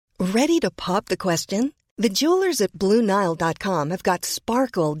Ready to pop the question? The jewelers at BlueNile.com have got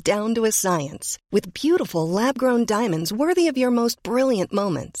sparkle down to a science with beautiful lab-grown diamonds worthy of your most brilliant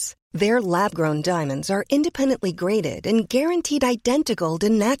moments. Their lab-grown diamonds are independently graded and guaranteed identical to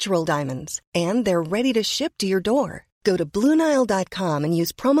natural diamonds, and they're ready to ship to your door. Go to BlueNile.com and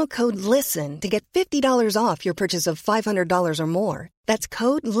use promo code LISTEN to get $50 off your purchase of $500 or more. That's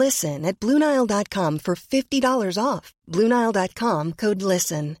code LISTEN at BlueNile.com for $50 off. BlueNile.com, code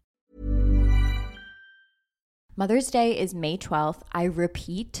LISTEN. Mother's Day is May 12th. I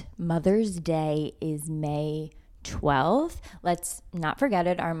repeat, Mother's Day is May 12th. Let's not forget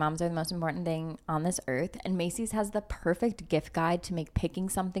it. Our moms are the most important thing on this earth, and Macy's has the perfect gift guide to make picking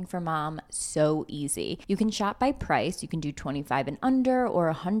something for mom so easy. You can shop by price. You can do 25 and under or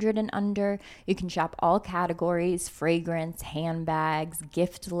 100 and under. You can shop all categories: fragrance, handbags,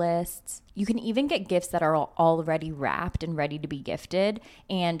 gift lists. You can even get gifts that are already wrapped and ready to be gifted.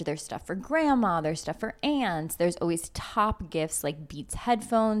 And there's stuff for grandma, there's stuff for aunts. There's always top gifts like Beats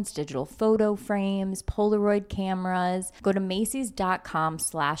headphones, digital photo frames, Polaroid cameras. Go to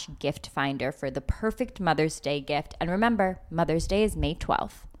Macys.com/gift finder for the perfect Mother's Day gift. And remember, Mother's Day is May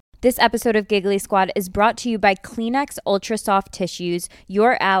 12th. This episode of Giggly Squad is brought to you by Kleenex Ultra Soft Tissues,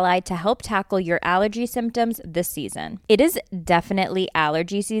 your ally to help tackle your allergy symptoms this season. It is definitely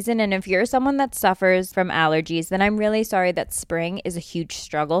allergy season, and if you're someone that suffers from allergies, then I'm really sorry that spring is a huge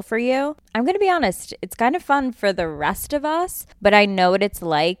struggle for you. I'm going to be honest, it's kind of fun for the rest of us, but I know what it's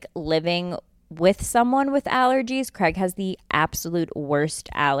like living with someone with allergies. Craig has the absolute worst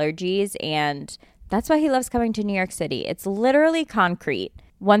allergies, and that's why he loves coming to New York City. It's literally concrete.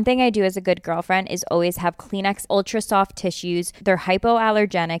 One thing I do as a good girlfriend is always have Kleenex Ultra Soft Tissues. They're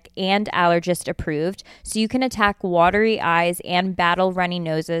hypoallergenic and allergist approved, so you can attack watery eyes and battle runny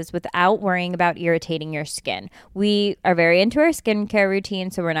noses without worrying about irritating your skin. We are very into our skincare routine,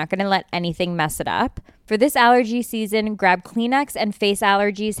 so we're not going to let anything mess it up. For this allergy season, grab Kleenex and face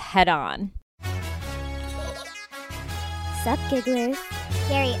allergies head on. Sup, gigglers?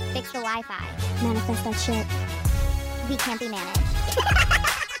 Gary, fix the Wi-Fi. Manifest that shit. We can't be managed.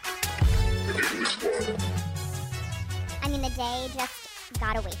 I mean, the day just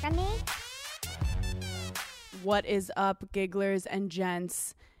got away from me. What is up, gigglers and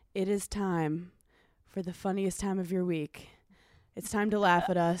gents? It is time for the funniest time of your week. It's time to laugh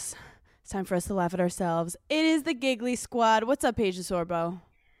at us. It's time for us to laugh at ourselves. It is the Giggly Squad. What's up, Paige Sorbo?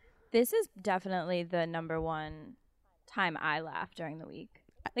 This is definitely the number one time I laugh during the week.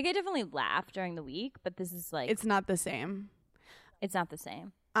 Like, I definitely laugh during the week, but this is like... It's not the same. It's not the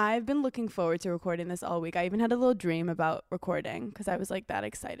same. I've been looking forward to recording this all week. I even had a little dream about recording because I was like that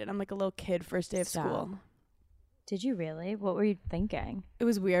excited. I'm like a little kid first day of school. Did you really? What were you thinking? It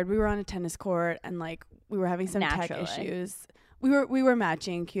was weird. We were on a tennis court and like we were having some tech issues. We were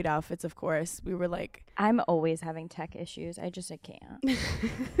matching cute outfits, of course. We were like... I'm always having tech issues. I can't.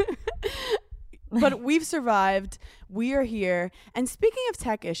 But we've survived. We are here. And speaking of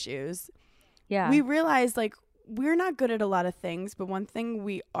tech issues, we realized like we're not good at a lot of things, but one thing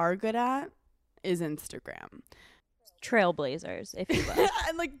we are good at is Instagram. Trailblazers, if you will.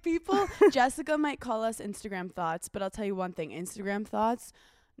 And like people, Jessica might call us Instagram thoughts, but I'll tell you one thing, Instagram thoughts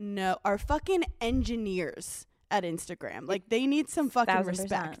are fucking engineers at Instagram. Like they need some fucking 1,000%.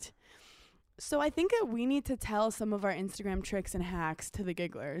 respect. So I think that we need to tell some of our Instagram tricks and hacks to the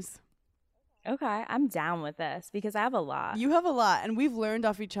gigglers. Okay, I'm down with this because I have a lot. You have a lot, and we've learned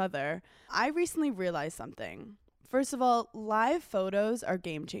off each other. I recently realized something. First of all, live photos are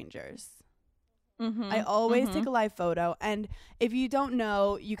game changers. I always take a live photo, and if you don't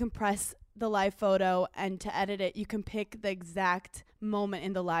know, you can press the live photo, and to edit it, you can pick the exact moment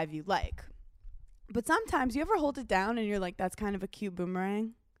in the live you like. But sometimes you ever hold it down and you're like, that's kind of a cute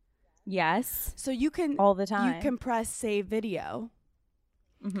boomerang? Yes. So you can all the time. You can press save video.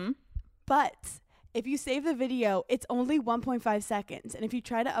 Mm-hmm. But if you save the video, it's only 1.5 seconds. And if you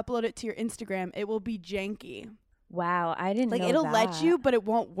try to upload it to your Instagram, it will be janky. Wow, I didn't know that. Like, it'll let you, but it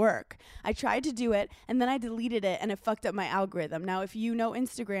won't work. I tried to do it, and then I deleted it, and it fucked up my algorithm. Now, if you know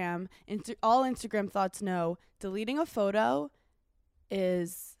Instagram, all Instagram thoughts know, deleting a photo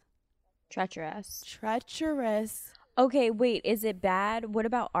is... treacherous. Okay, wait, is it bad? What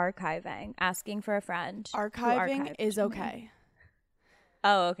about archiving? Asking for a friend? Archiving is okay.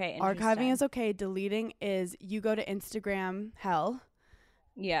 Oh, okay. Archiving is okay. Deleting is you go to Instagram hell.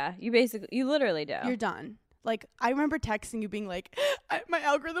 Yeah, you literally do. You're done. Like, I remember texting you being like, my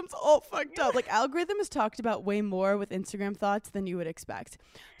algorithm's all fucked up. Like, algorithm is talked about way more with Instagram thoughts than you would expect.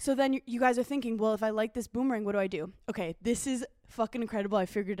 So then you guys are thinking, well, if I like this boomerang, what do I do? Okay, this is fucking incredible. I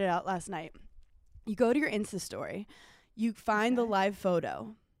figured it out last night. You go to your Insta story. You find the live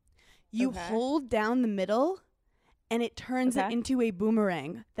photo. You hold down the middle and it turns it into a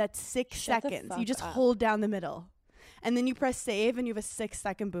boomerang. That's 6 seconds. You just hold down the middle. And then you press save and you have a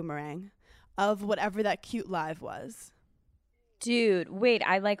 6-second boomerang of whatever that cute live was. Dude, wait,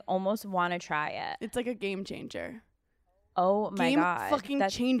 I like almost want to try it. It's like a game changer. Oh my God. Game fucking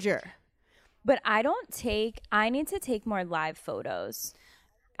changer. But I need to take more live photos.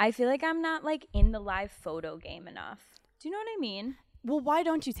 I feel like I'm not like in the live photo game enough. Do you know what I mean? Well, why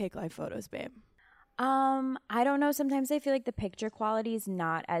don't you take live photos, babe? I don't know. Sometimes I feel like the picture quality is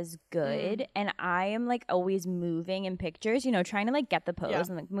not as good. And I am like always moving in pictures, you know, trying to like get the pose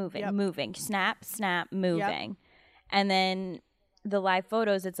and like moving, snap, moving. And then the live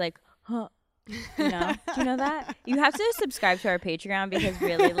photos, it's like, huh. You know, do you know that? You have to subscribe to our Patreon because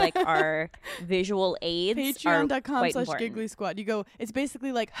really like our visual aids Patreon.com/Giggly Squad. You go, it's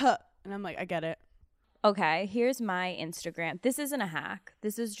basically like, huh. And I'm like, I get it. Okay, here's my Instagram. This isn't a hack.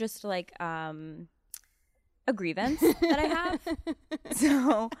 This is just like a grievance that I have.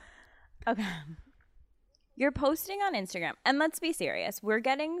 So, okay. You're posting on Instagram. And let's be serious. We're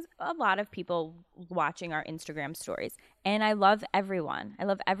getting a lot of people watching our Instagram stories. And I love everyone. I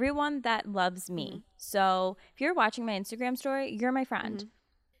love everyone that loves me. So if you're watching my Instagram story, you're my friend.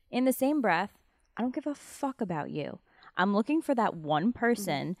 In the same breath, I don't give a fuck about you. I'm looking for that one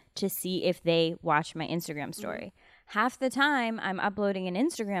person to see if they watch my Instagram story. Half the time, I'm uploading an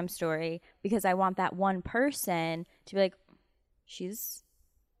Instagram story because I want that one person to be like, she's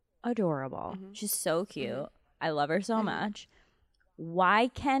adorable. She's so cute. I love her so much. Why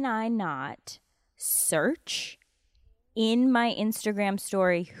can I not search in my Instagram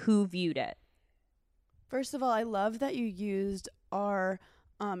story who viewed it? First of all, I love that you used our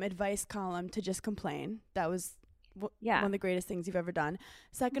advice column to just complain. That was one of the greatest things you've ever done.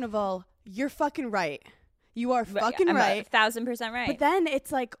 Second of all, you're fucking right. You are fucking right. 1,000% right. But then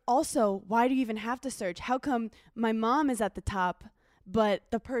it's like, also, why do you even have to search? How come my mom is at the top, but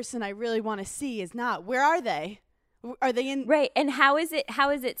the person I really want to see is not? Where are they? Are they in? Right. And how is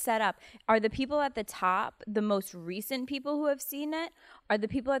it set up? Are the people at the top the most recent people who have seen it? Are the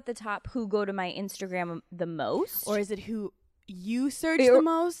people at the top who go to my Instagram the most? Or is it who you search the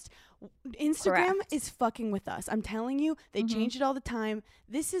most? Instagram is fucking with us. I'm telling you, they change it all the time.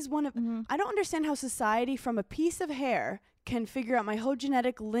 This is one of, I don't understand how society from a piece of hair can figure out my whole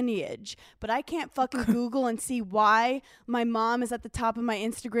genetic lineage, but I can't fucking Google and see why my mom is at the top of my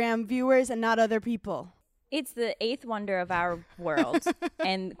Instagram viewers and not other people. It's the eighth wonder of our world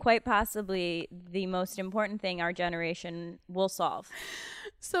and quite possibly the most important thing our generation will solve.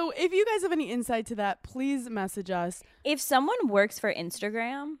 So if you guys have any insight to that, please message us. If someone works for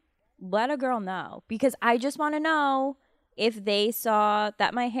Instagram, let a girl know, because I just want to know if they saw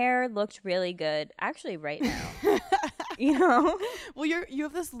that my hair looked really good actually right now. You know? Well, you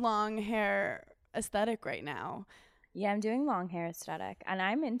have this long hair aesthetic right now. Yeah, I'm doing long hair aesthetic and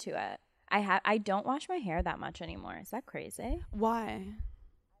I'm into it. I don't wash my hair that much anymore. Is that crazy? Why?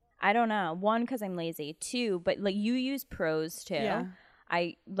 I don't know. One, because I'm lazy. Two, but like you use Pros too. Yeah.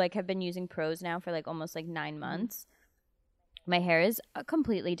 I like have been using Pros now for like almost like 9 months. My hair is a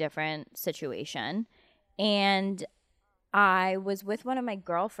completely different situation. And I was with one of my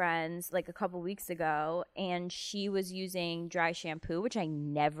girlfriends like a couple weeks ago, and she was using dry shampoo, which I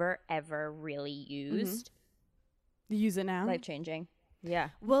never, ever really used. You use it now? Life changing. Yeah.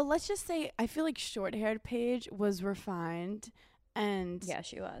 Well, let's just say I feel like short-haired Paige was refined and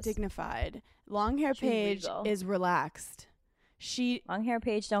she was dignified. Long-hair Paige is relaxed. Long hair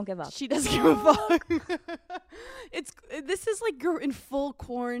Paige don't give up. She doesn't give a fuck. This is like you're in full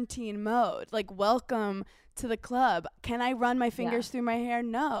quarantine mode. Like, welcome to the club. Can I run my fingers through my hair?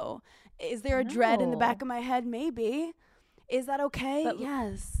 No. Is there a dread in the back of my head? Maybe. Is that okay?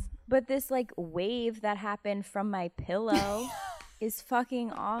 Yes. But this like wave that happened from my pillow is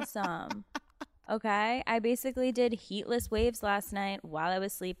fucking awesome. Okay, I basically did heatless waves last night while I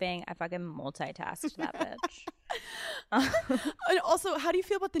was sleeping. I fucking multitasked that bitch. And also, how do you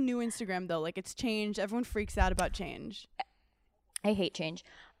feel about the new Instagram though? Like, it's changed. Everyone freaks out about change. I hate change.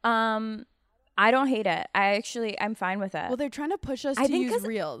 I don't hate it. I'm fine with it. Well, they're trying to push us to use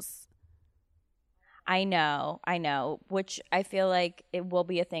Reels. I know. Which I feel like it will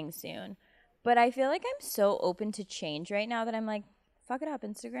be a thing soon. But I feel like I'm so open to change right now that I'm like, fuck it up,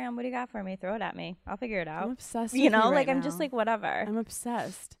 Instagram. What do you got for me? Throw it at me. I'll figure it out. I'm obsessed with you like right I'm now. just like, whatever. I'm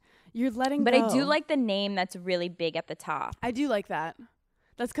obsessed. You're letting go. But I do like the name that's really big at the top. I do like that.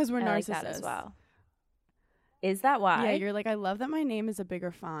 That's because we're narcissists. Like that as well. Is that why? Yeah, you're like, I love that my name is a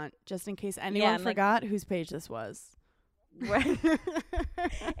bigger font, just in case anyone forgot whose page this was.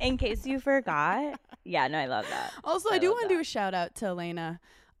 In case you forgot. Yeah, no, I love that. Also, I do want to do a shout out to Elena.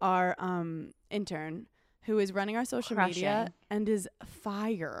 our intern who is running our social media and is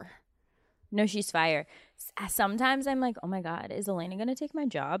fire. No, she's fire. Sometimes I'm like, oh my God, is Elena going to take my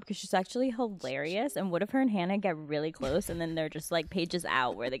job? Because she's actually hilarious. And what if her and Hannah get really close and then they're just like pages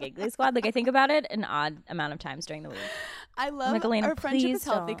out where the Giggly Squad? Like I think about it an odd amount of times during the week. I love like, Elena, our friendship is please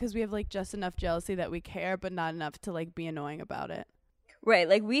healthy don't. because we have like just enough jealousy that we care, but not enough to like be annoying about it. Right.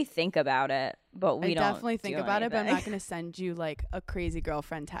 Like we think about it, but we don't. I definitely think about it, but I'm not going to send you like a crazy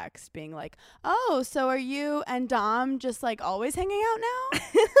girlfriend text being like, oh, so are you and Dom just like always hanging out now?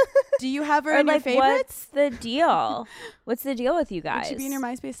 Do you have her in like, your favorites? What's the deal? What's the deal with you guys? Would she be in your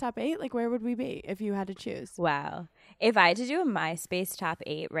MySpace top 8? Like where would we be if you had to choose? Wow. If I had to do a MySpace top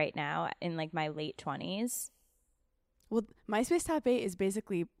 8 right now in like my late 20s. Well, MySpace top 8 is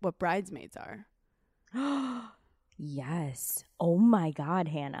basically what Bridesmaids are. Yes. Oh my God,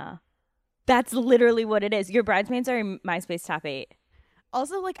 Hannah. That's literally what it is. Your Bridesmaids are in MySpace top 8.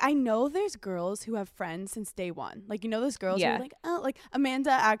 Also, like, I know there's girls who have friends since day one. Like, you know those girls who are like, oh, like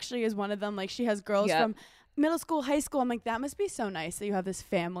Amanda actually is one of them. Like, she has girls from middle school, high school. I'm like, that must be so nice that you have this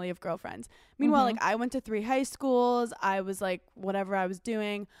family of girlfriends. Meanwhile, like, I went to 3 high schools. I was like, whatever I was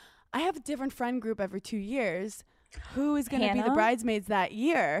doing. I have a different friend group every 2 years. Who is going to be the bridesmaids that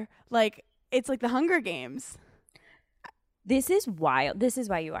year? Like, it's like the Hunger Games. This is wild. This is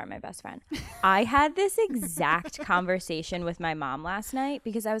why you are my best friend. I had this exact conversation with my mom last night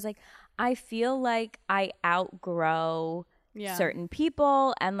because I was like, I feel like I outgrow certain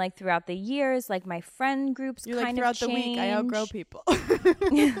people, and like throughout the years, like my friend groups You're kind like, of throughout the week, I outgrow people.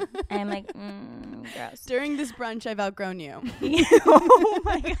 And I'm like, gross. During this brunch, I've outgrown you. Oh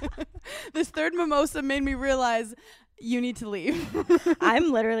my God. This third mimosa made me realize you need to leave.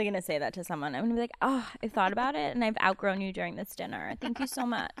 I'm literally going to say that to someone. I'm going to be like, oh, I've thought about it and I've outgrown you during this dinner. Thank you so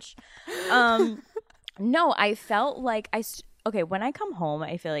much. No, I felt like okay, when I come home,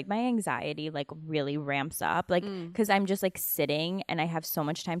 I feel like my anxiety like really ramps up, like because I'm just like sitting and I have so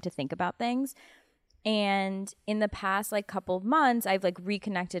much time to think about things. And in the past like couple of months, I've like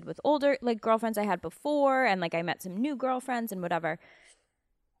reconnected with older like girlfriends I had before, and like I met some new girlfriends and whatever.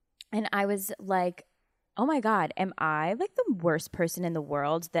 And I was like, oh my God, am I like the worst person in the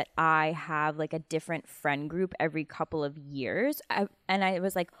world that I have like a different friend group every couple of years? And I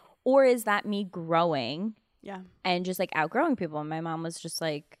was like, or is that me growing? Yeah. And just like outgrowing people? And my mom was just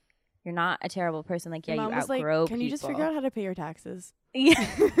like, you're not a terrible person. Like, yeah, you outgrow people. Can you just figure out how to pay your taxes? Yeah.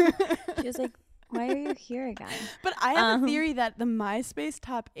 She was like, why are you here again? But I have a theory that the MySpace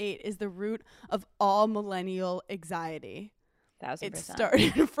top 8 is the root of all millennial anxiety. 1000%. It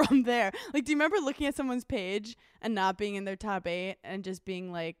started from there. Like, do you remember looking at someone's page and not being in their top 8 and just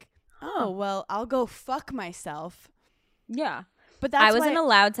being like, oh, well, I'll go fuck myself. Yeah. But that's I wasn't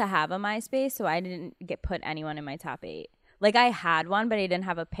allowed to have a MySpace, so I didn't put anyone in my top 8. Like, I had one, but I didn't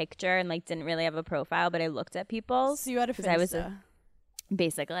have a picture and, like, didn't really have a profile, but I looked at people's. So you had a Finsta.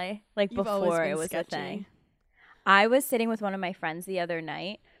 Basically. Like, You've before it was sketchy. A thing. I was sitting with one of my friends the other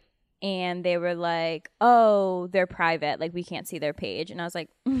night, and they were like, oh, they're private. Like, we can't see their page. And I was like,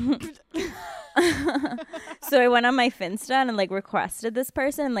 so I went on my Finsta and, like, requested this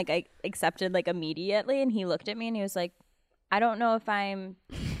person. And, like, I accepted, like, immediately. And he looked at me and he was like, I don't know if I'm,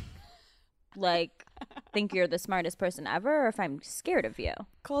 like, think you're the smartest person ever or if I'm scared of you.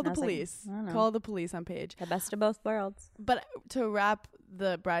 Call the police. Like, call the police on page. The best of both worlds. But to wrap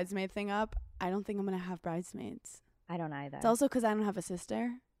the bridesmaid thing up, I don't think I'm going to have bridesmaids. I don't either. It's also because I don't have a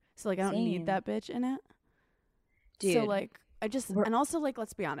sister. So, like, I don't need that bitch in it. Dude. So, like, and also, like,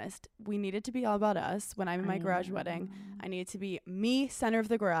 let's be honest. We need it to be all about us. When I'm in my garage wedding, I need it to be me, center of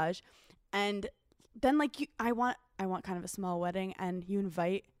the garage. And then, like, I want kind of a small wedding, and you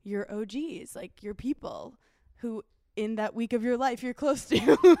invite your OGs, like, your people who in that week of your life you're close to.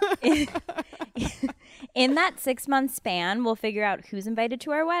 In that 6-month span, we'll figure out who's invited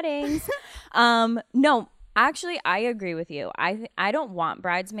to our weddings. No. Actually, I agree with you. I don't want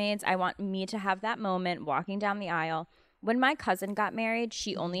bridesmaids. I want me to have that moment walking down the aisle. When my cousin got married,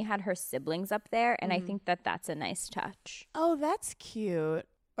 she only had her siblings up there, and I think that that's a nice touch. Oh, that's cute.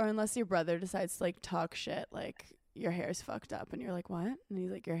 Or unless your brother decides to, like, talk shit, like, your hair's fucked up, and you're like, what? And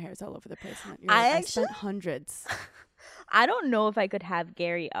he's like, your hair's all over the place. And you're like, I spent hundreds. I don't know if I could have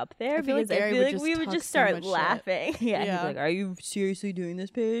Gary up there because I feel like we would just start laughing. Yeah, he's like, are you seriously doing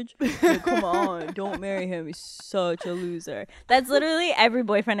this, Paige? Like, come on, don't marry him. He's such a loser. That's literally every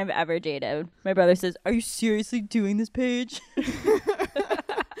boyfriend I've ever dated. My brother says, are you seriously doing this, Paige?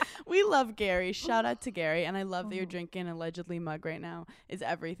 We love Gary. Shout out to Gary. And I love that you're drinking an allegedly mug right now. It's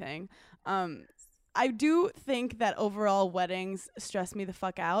everything. I do think that overall weddings stress me the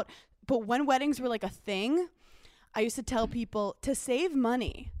fuck out. But when weddings were like a thing, I used to tell people to save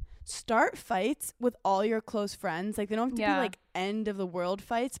money, start fights with all your close friends. Like, they don't have to be like end of the world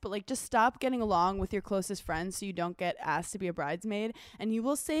fights, but like just stop getting along with your closest friends so you don't get asked to be a bridesmaid, and you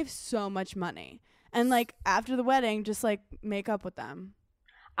will save so much money. And like after the wedding, just like make up with them.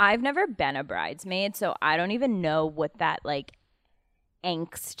 I've never been a bridesmaid, so I don't even know what that like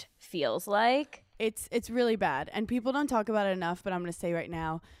angst feels like. It's really bad, and people don't talk about it enough, but I'm going to say right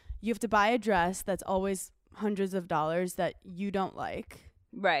now, you have to buy a dress that's always hundreds of dollars that you don't like.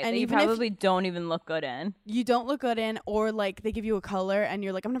 Right. And that you probably don't even look good in. You don't look good in, or like they give you a color and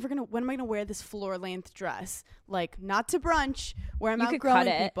you're like, when am I going to wear this floor length dress? Like, not to brunch where I'm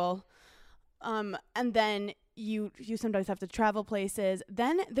outgrowing people. And then you sometimes have to travel places.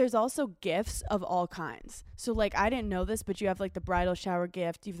 Then there's also gifts of all kinds. So like, I didn't know this, but you have like the bridal shower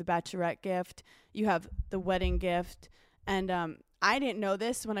gift, you have the bachelorette gift, you have the wedding gift. And I didn't know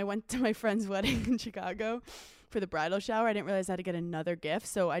this when I went to my friend's wedding in Chicago for the bridal shower. I didn't realize I had to get another gift.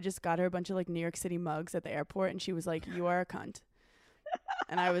 So I just got her a bunch of like New York City mugs at the airport, and she was like, "You are a cunt."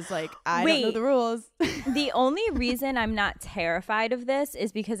 And I was like, I don't know the rules. The only reason I'm not terrified of this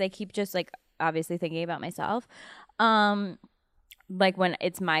is because I keep just like obviously thinking about myself. Like when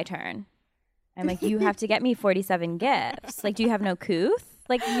it's my turn, I'm like, you have to get me 47 gifts. Like, do you have no couth?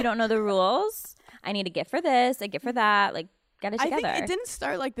 Like, you don't know the rules? I need a gift for this, a gift for that. Like, get it together. I think it didn't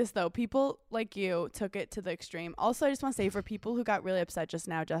start like this, though. People like you took it to the extreme. Also, I just want to say, for people who got really upset just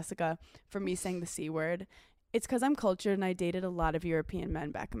now, Jessica, for me saying the C word, it's because I'm cultured and I dated a lot of European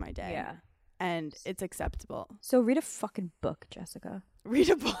men back in my day. Yeah. And it's acceptable. So read a fucking book, Jessica. Read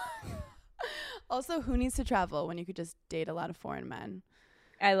a book. Also, who needs to travel when you could just date a lot of foreign men?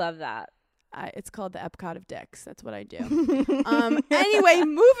 I love that. It's called the Epcot of dicks. That's what I do. Anyway,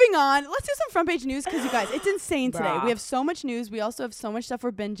 moving on. Let's do some front page news, because you guys, it's insane today. We have so much news. We also have so much stuff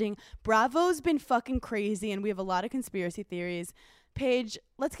we're binging. Bravo's been fucking crazy, and we have a lot of conspiracy theories. Paige,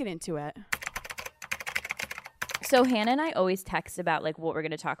 let's get into it. So Hannah and I always text about like what we're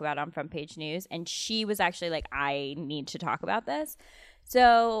going to talk about on front page news, and she was actually like, I need to talk about this.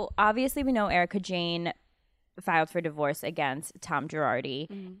 So obviously we know Erika Jayne filed for divorce against Tom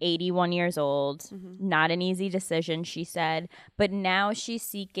Girardi, 81 years old. Not an easy decision, she said, but now she's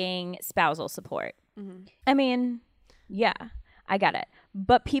seeking spousal support. I mean, yeah, I get it.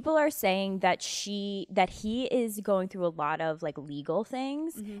 But people are saying that he is going through a lot of like legal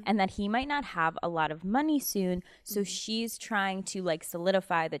things, and that he might not have a lot of money soon. So she's trying to like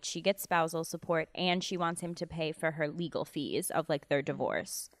solidify that she gets spousal support, and she wants him to pay for her legal fees of like their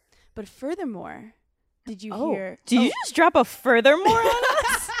divorce. But furthermore, did you hear? Did you just drop a furthermore on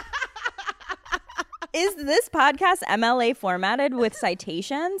us? Is this podcast MLA formatted with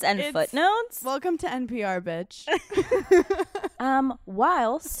citations and footnotes? Welcome to NPR, bitch.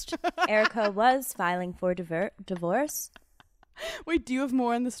 Whilst Erika was filing for divorce. Wait, do you have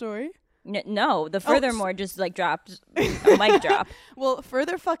more in the story? No, the furthermore just like dropped a mic drop. Well,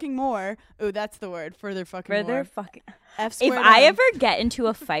 further fucking more. Oh, that's the word. Further fucking more. Further fucking. If I ever get into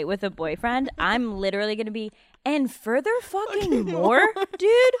a fight with a boyfriend, I'm literally going to be, and further fucking more,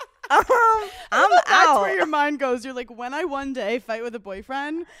 dude? I'm out. That's where your mind goes. You're like, when I one day fight with a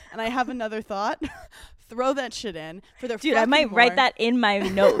boyfriend and I have another thought, throw that shit in. Dude, I might write that in my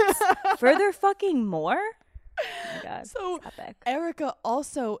notes. Further fucking more? Oh my God. So Erika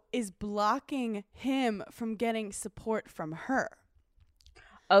also is blocking him from getting support from her.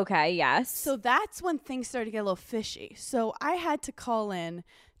 Okay, yes. So that's when things started to get a little fishy. So I had to call in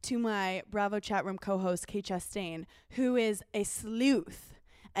to my Bravo chat room co-host, Kate Chastain, who is a sleuth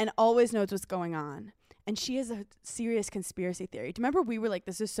and always knows what's going on. And she has a serious conspiracy theory. Do you remember we were like,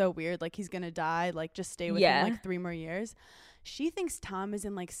 this is so weird, like he's going to die, like just stay with him like 3 more years? She thinks Tom is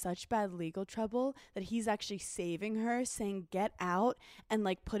in like such bad legal trouble that he's actually saving her, saying get out, and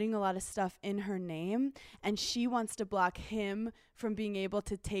like putting a lot of stuff in her name. And she wants to block him from being able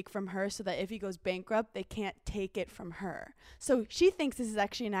to take from her, so that if he goes bankrupt, they can't take it from her. So she thinks this is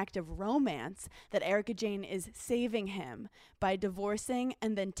actually an act of romance, that Erika Jayne is saving him by divorcing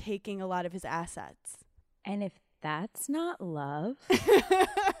and then taking a lot of his assets. And if that's not love,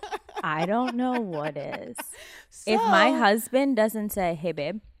 I don't know what is. So, if my husband doesn't say, hey,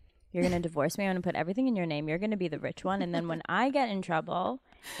 babe, you're going to divorce me, I'm going to put everything in your name, you're going to be the rich one, and then when I get in trouble,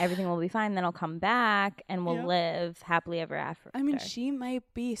 everything will be fine, then I'll come back and we'll live happily ever after. I mean, she might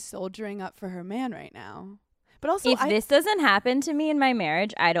be soldiering up for her man right now. But also, if this doesn't happen to me in my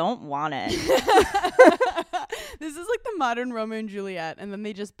marriage, I don't want it. This is like the modern Romeo and Juliet, and then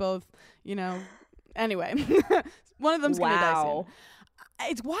they just both, you know... Anyway, one of them's going to die soon.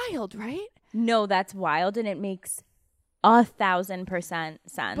 It's wild, right? No, that's wild, and it makes 1,000%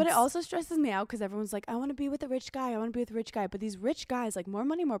 sense. But it also stresses me out because everyone's like, I want to be with a rich guy. I want to be with a rich guy. But these rich guys, like, more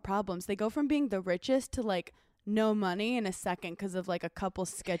money, more problems. They go from being the richest to like no money in a second because of like a couple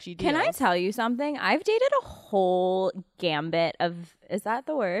sketchy deals. Can I tell you something? I've dated a whole gambit of, is that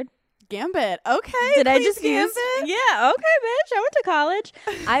the word? Gambit. Okay. Did I just Gambit? Yeah, okay, bitch. I went to college.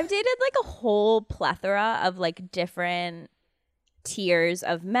 I've dated like a whole plethora of like different tiers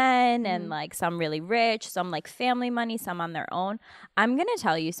of men and like some really rich, some like family money, some on their own. I'm going to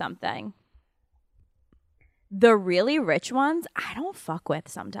tell you something. The really rich ones, I don't fuck with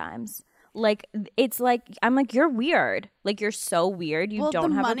sometimes. Like, it's like, I'm like, you're weird. Like, you're so weird. You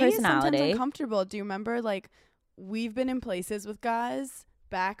don't have a personality. Is sometimes uncomfortable. Do you remember, like, we've been in places with guys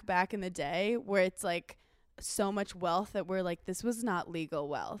back in the day where it's like so much wealth that we're like, this was not legal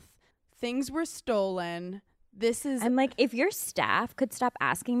wealth. Things were stolen. I'm like, if your staff could stop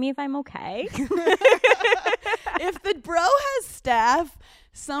asking me if I'm okay. If the bro has staff,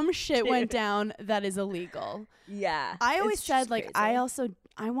 some shit went down that is illegal. Yeah. I always said, like, crazy.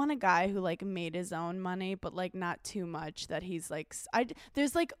 I want a guy who like made his own money, but like not too much that he's like,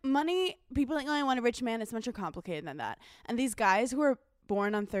 there's like money. People are like, oh, I want a rich man. It's much more complicated than that. And these guys who are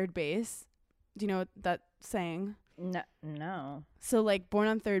born on third base, do you know that saying? No. So like born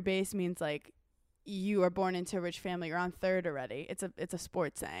on third base means like you are born into a rich family. You're on third already. It's a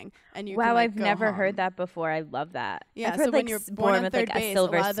sports saying. And you can, like, I've never heard that before. I love that. Yeah, I've heard, so when you're born on third base, a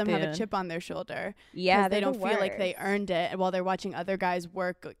lot of them have a chip on their shoulder. Yeah, they don't feel like they earned it while they're watching other guys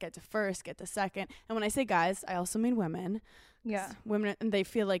work, get to first, get to second. And when I say guys, I also mean women. Yeah, women, and they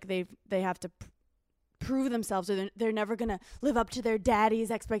feel like they have to prove themselves, or they're never gonna live up to their daddy's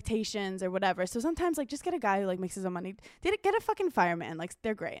expectations or whatever. So sometimes, like, just get a guy who like makes his own money. Get a fucking fireman. Like,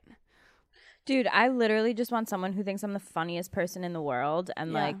 they're great. Dude, I literally just want someone who thinks I'm the funniest person in the world,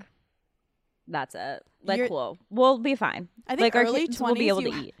 and like, that's it. Like, cool, we'll be fine. I think like early 20s, we'll be able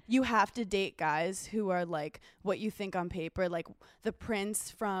to eat. You have to date guys who are like what you think on paper, like the prince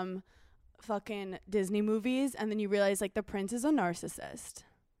from fucking Disney movies, and then you realize like the prince is a narcissist.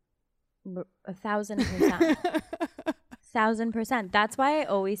 1,000%. 1,000%. That's why I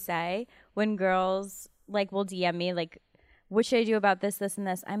always say when girls like will DM me like, what should I do about this, and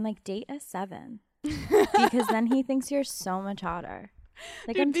this? I'm like, date a 7. Because then he thinks you're so much hotter.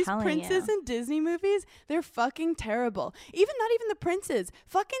 Like, dude, I'm these telling princes you. in Disney movies, they're fucking terrible. Not even the princes.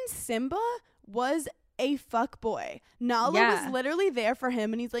 Fucking Simba was a fuck boy. Nala was literally there for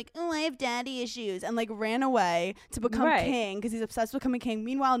him, and he's like, oh, I have daddy issues, and like ran away to become king because he's obsessed with becoming king.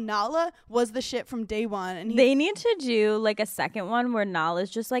 Meanwhile, Nala was the shit from day one, and they need to do like a second one where Nala's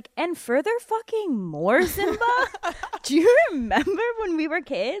just like, and further fucking more Simba. Do you remember when we were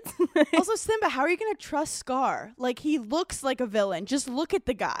kids? Also, Simba, how are you gonna trust Scar? Like, he looks like a villain. Just look at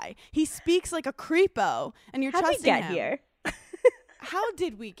the guy. He speaks like a creepo, and you're trusting him. Here? How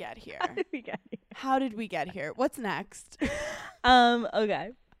did we get here? How did we get here? What's next?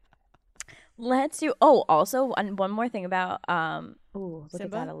 Okay. Let's do. Oh, also one more thing about look Simba?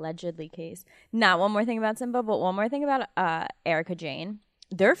 At that allegedly case. Not one more thing about Simba, but one more thing about Erika Jayne.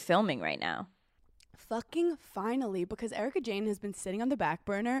 They're filming right now. Fucking finally, because Erika Jayne has been sitting on the back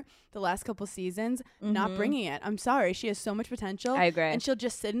burner the last couple seasons, not bringing it. I'm sorry. She has so much potential. I agree. And she'll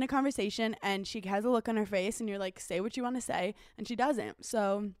just sit in a conversation and she has a look on her face and you're like, say what you want to say. And she doesn't.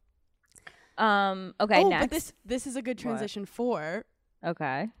 So. Okay, next. But this is a good transition for.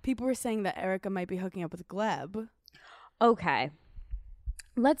 Okay. People were saying that Erika might be hooking up with Gleb. Okay.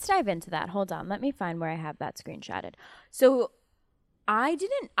 Let's dive into that. Hold on. Let me find where I have that screenshotted. So I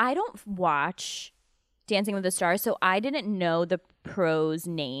don't watch Dancing with the Stars, so I didn't know the pros'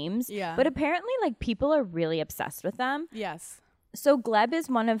 names. Yeah. But apparently, like, people are really obsessed with them. Yes. So Gleb is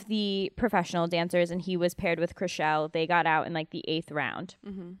one of the professional dancers, and he was paired with Chrishell. They got out in, like, the 8th round.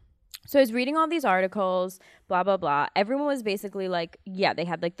 Mm-hmm. So I was reading all these articles, blah, blah, blah. Everyone was basically like, yeah, they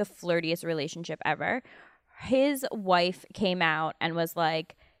had, like, the flirtiest relationship ever. His wife came out and was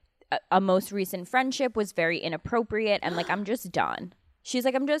like, a most recent friendship was very inappropriate, and, like, I'm just done. She's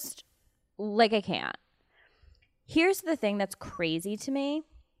like, I'm just, like, I can't. Here's the thing that's crazy to me.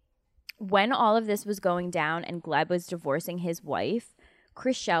 When all of this was going down and Gleb was divorcing his wife,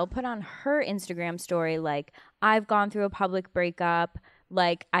 Chrishell put on her Instagram story, like, I've gone through a public breakup.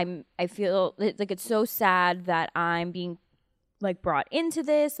 Like, I feel like it's so sad that I'm being, like, brought into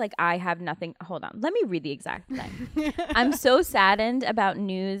this. Like, I have nothing. Hold on. Let me read the exact thing. I'm so saddened about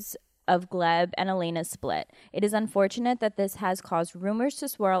news of Gleb and Elena's split. It is unfortunate that this has caused rumors to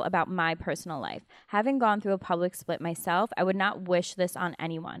swirl about my personal life. Having gone through a public split myself, I would not wish this on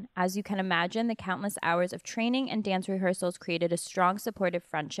anyone. As you can imagine, the countless hours of training and dance rehearsals created a strong, supportive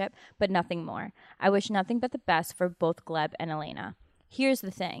friendship, but nothing more. I wish nothing but the best for both Gleb and Elena. Here's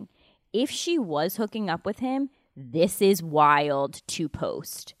the thing. If she was hooking up with him, this is wild to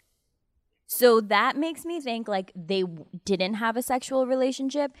post. So that makes me think like they didn't have a sexual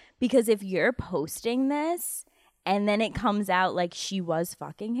relationship, because if you're posting this and then it comes out like she was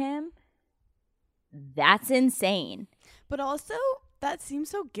fucking him, that's insane. But also, that seems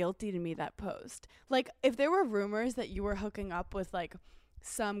so guilty to me, that post. Like, if there were rumors that you were hooking up with like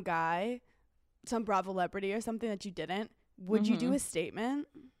some guy, some Bravo celebrity or something that you didn't, would you do a statement?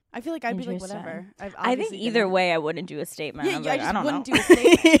 I feel like I'd be like, whatever. I think either way, I wouldn't do a statement. Yeah, like, I just wouldn't do a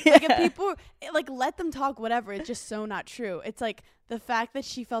statement. Like, if people, like, let them talk, whatever. It's just so not true. It's like the fact that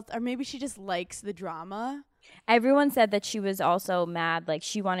she felt, or maybe she just likes the drama. Everyone said that she was also mad. Like,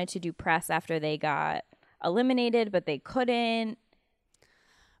 she wanted to do press after they got eliminated, but they couldn't.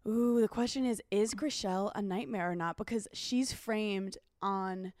 Ooh, the question is Chrishell a nightmare or not? Because she's framed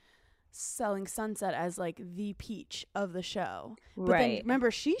on Selling Sunset as like the peach of the show. But then remember,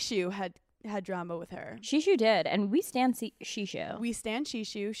 Shishu had drama with her. Shishu did, and we stand Shishu. We stand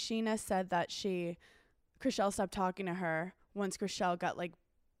Shishu. Sheena said that Chrishell stopped talking to her once Chrishell got like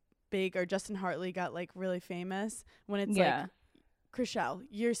big, or Justin Hartley got like really famous. When it's like, Chrishell,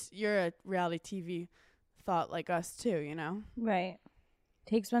 you're a reality TV thought like us too, you know? Right.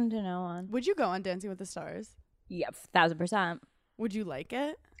 Takes one to know one. Would you go on Dancing with the Stars? Yeah, 1,000%. Would you like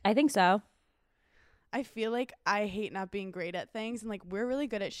it? I think so. I feel like I hate not being great at things, and like we're really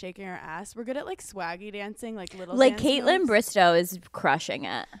good at shaking our ass. We're good at like swaggy dancing, like little like dance Caitlin moves. Bristow is crushing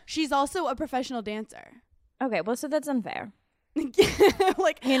it. She's also a professional dancer. Okay, well, so that's unfair.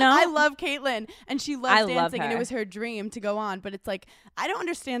 Like, you know, I love Caitlin, and she loves dancing, love and it was her dream to go on. But it's like, I don't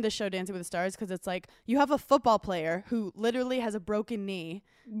understand the show Dancing with the Stars, because it's like you have a football player who literally has a broken knee,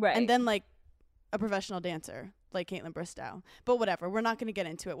 right? And then like a professional dancer like Caitlin Bristow. But whatever, we're not going to get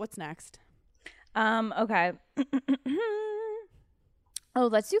into it. What's next? Okay. Oh,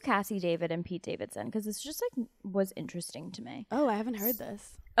 let's do Cassie David and Pete Davidson, because it's just like was interesting to me. Oh, I haven't heard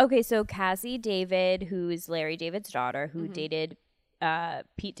this. Okay, so Cassie David, who's Larry David's daughter, who dated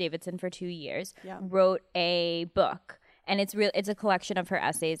Pete Davidson for 2 years, wrote a book, and it's a collection of her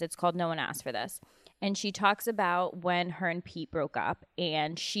essays. It's called No One Asked for This. And she talks about when her and Pete broke up,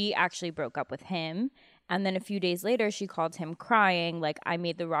 and she actually broke up with him. And then a few days later, she called him crying, like, I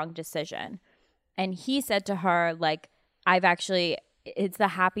made the wrong decision. And he said to her, like, it's the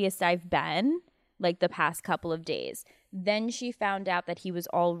happiest I've been, like, the past couple of days. Then she found out that he was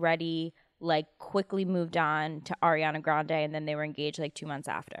already, like, quickly moved on to Ariana Grande, and then they were engaged, like, 2 months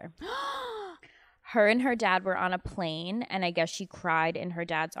after. Her and her dad were on a plane, and I guess she cried in her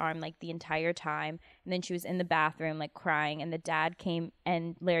dad's arm like the entire time. And then she was in the bathroom like crying, and the dad came,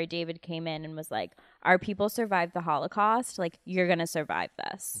 and Larry David came in and was like, our people survived the Holocaust, like, you're gonna survive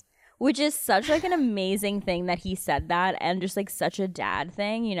this. Which is such like an amazing thing that he said that, and just like such a dad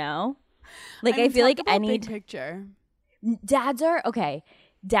thing, you know? Like, I feel like big picture. Dads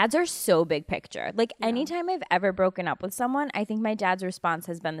are so big picture. Like, anytime I've ever broken up with someone, I think my dad's response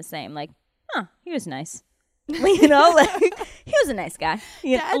has been the same, like, he was nice. You know, like, he was a nice guy.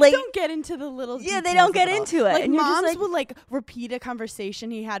 Dads like, don't get into the little details. Yeah, they don't get into it. Like, and moms just, like, will like repeat a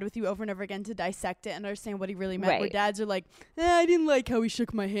conversation he had with you over and over again to dissect it and understand what he really meant. Where dads are like, I didn't like how he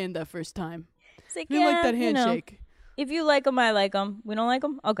shook my hand that first time. It's like, I didn't like that handshake. You know, if you like him, I like him. We don't like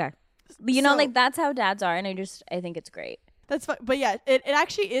him, okay. But you know, like, that's how dads are, and I think it's great. That's fun. But yeah, it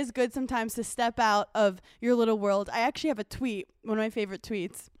actually is good sometimes to step out of your little world. I actually have a tweet, one of my favorite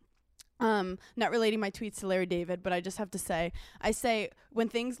tweets. Not relating my tweets to Larry David, but I just have to say, I say, when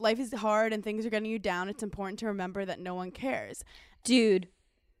life is hard and things are getting you down, it's important to remember that no one cares. Dude,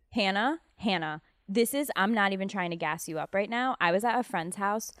 Hannah, I'm not even trying to gas you up right now. I was at a friend's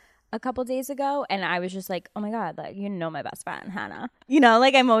house a couple days ago, and I was just like, oh my God, like, you know my best friend, Hannah. You know,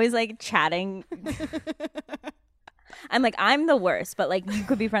 like, I'm always like chatting. I'm like, I'm the worst, but like, you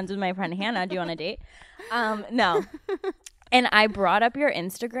could be friends with my friend Hannah. Do you want a date? No. And I brought up your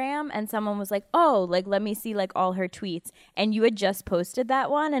Instagram, and someone was like, oh, like, let me see, like, all her tweets. And you had just posted that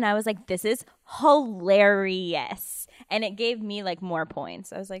one, and I was like, this is hilarious. And it gave me, like, more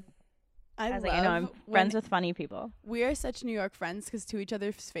points. I was like, I know I'm friends with funny people. We are such New York friends, because to each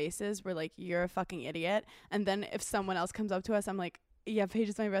other's faces, we're like, you're a fucking idiot. And then if someone else comes up to us, I'm like, Yeah, Paige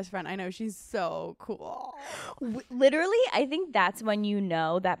is my best friend. I know, she's so cool. Literally, I think that's when you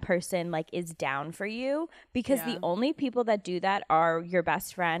know that person like is down for you, because the only people that do that are your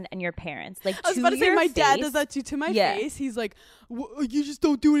best friend and your parents. Like, I was about to say, my dad does that too to my face. He's like, you just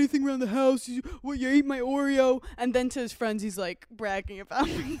don't do anything around the house. You ate my Oreo. And then to his friends, he's like bragging about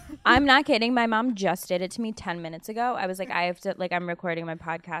me. I'm not kidding. My mom just did it to me 10 minutes ago. I was like, I have to, like, I'm recording my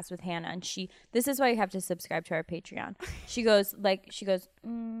podcast with Hannah, and this is why you have to subscribe to our Patreon. She goes,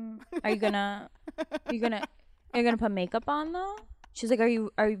 are you gonna put makeup on though? She's like, are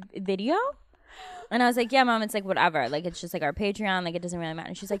you video? And I was like, yeah, Mom, it's like whatever. Like, it's just like our Patreon. Like, it doesn't really matter.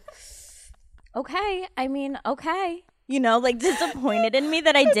 And she's like, okay. I mean, okay. You know, like, disappointed in me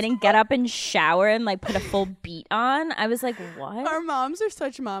that I didn't get up and shower and like put a full beat on. I was like, what? Our moms are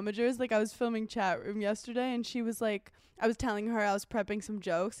such momagers. Like, I was filming Chat Room yesterday, and she was like, I was telling her I was prepping some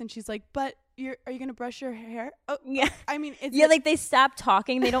jokes, and she's like, but are you gonna brush your hair? Oh yeah. I mean, it's like they stop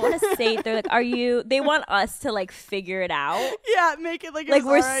talking. They don't want to say it. They're like, they want us to like figure it out. Yeah, make it like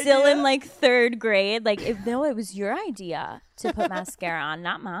we're still in like third grade. Like, it was your idea to put mascara on,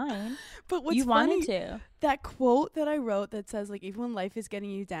 not mine. But what's you funny, wanted to. That quote that I wrote that says, like, even when life is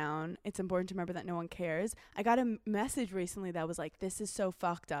getting you down, it's important to remember that no one cares. I got a message recently that was like, this is so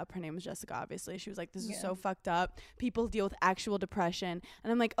fucked up. Her name was Jessica, obviously. She was like, this is so fucked up. People deal with actual depression.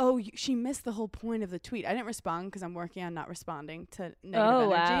 And I'm like, oh, she missed the whole point of the tweet. I didn't respond because I'm working on not responding to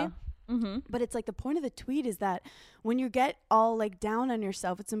negative energy. Wow. Mm-hmm. But it's like the point of the tweet is that when you get all like down on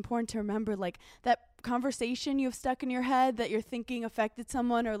yourself, it's important to remember like that conversation you have stuck in your head that you're thinking affected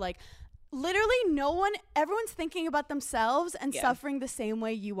someone, or like literally everyone's thinking about themselves and suffering the same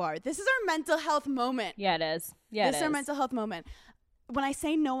way you are. This is our mental health moment. Yeah, it is. Yeah, this is our mental health moment. When I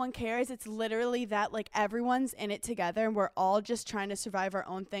say no one cares, it's literally that like everyone's in it together and we're all just trying to survive our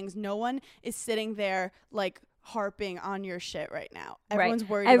own things. No one is sitting there like harping on your shit right now. Everyone's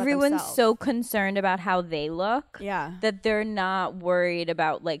worried about themselves. Everyone's so concerned about how they look that they're not worried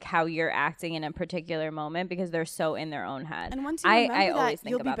about like how you're acting in a particular moment, because they're so in their own head. And once you remember that,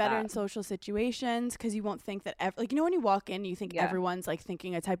 you'll be better in social situations, because you won't think that like, you know, when you walk in you think everyone's like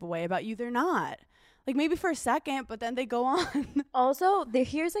thinking a type of way about you. They're not. Like, maybe for a second, but then they go on. Also,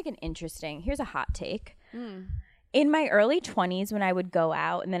 here's a hot take. In my early 20s, when I would go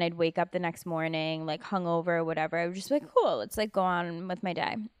out and then I'd wake up the next morning, like hungover or whatever, I would just be like, cool, let's like go on with my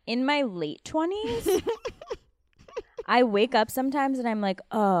day. In my late 20s, I wake up sometimes and I'm like,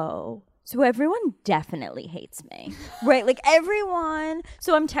 oh, so everyone definitely hates me, right? Like everyone.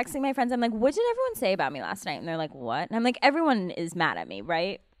 So I'm texting my friends. I'm like, what did everyone say about me last night? And they're like, what? And I'm like, everyone is mad at me,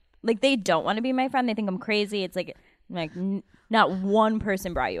 right? Like, they don't want to be my friend. They think I'm crazy. It's like not one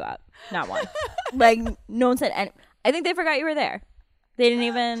person brought you up. Not one. Like, no one said any. I think they forgot you were there. They didn't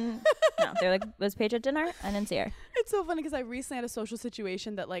even. No, they're like, was Paige at dinner? I didn't see her. It's so funny because I recently had a social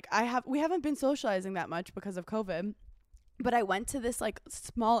situation that like we haven't been socializing that much because of COVID. But I went to this like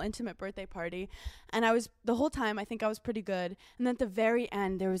small intimate birthday party, and the whole time I think I was pretty good. And then at the very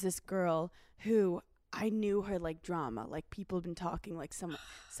end, there was this girl who I knew her like drama. Like, people had been talking like some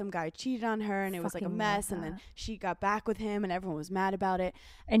guy cheated on her, and it was like a mess. And then she got back with him, and everyone was mad about it.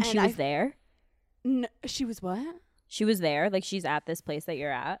 And she was there? She was what? She was there? Like, she's at this place that you're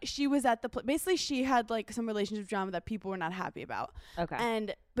at? She was at the basically she had like some relationship drama that people were not happy about.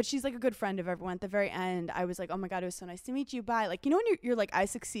 Okay. But she's like a good friend of everyone. At the very end, I was like, oh my God, it was so nice to meet you. Bye. Like, you know when you're like, I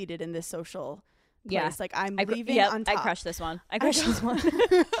succeeded in this social place. Yeah. Like, I'm leaving on top. I crushed this one.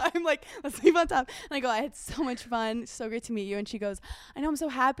 I'm like, let's leave on top. And I go, I had so much fun. So great to meet you. And she goes, I know, I'm so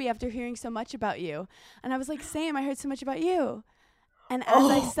happy after hearing so much about you. And I was like, same. I heard so much about you. And as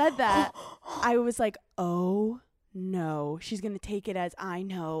I said that, I was like, oh no, she's going to take it as I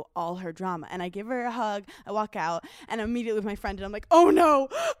know all her drama. And I give her a hug. I walk out, and I'm immediately with my friend, and I'm like, oh no.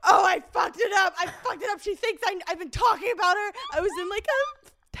 Oh, I fucked it up. She thinks I've been talking about her. I was in like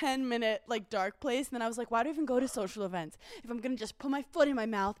a 10-minute like dark place, and then I was like, why do I even go to social events if I'm gonna just put my foot in my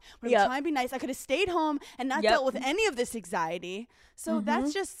mouth when I'm trying to be nice? I could have stayed home and not dealt with any of this anxiety. So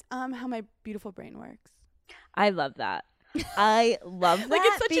that's just how my beautiful brain works. I love that. I love that. Like,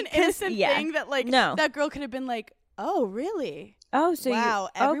 it's such an innocent thing that like that girl could have been like, oh really? Oh, so wow,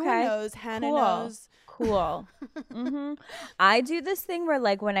 everyone knows. Hannah knows. Cool. I do this thing where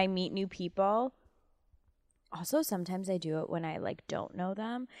like when I meet new people. Also, sometimes I do it when I like don't know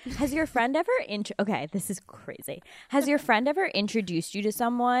them. Has your friend ever okay, this is crazy. Has your friend ever introduced you to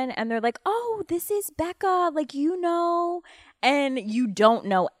someone and they're like, "Oh, this is Becca," like, you know, and you don't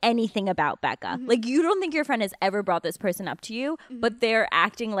know anything about Becca. Like, you don't think your friend has ever brought this person up to you, but they're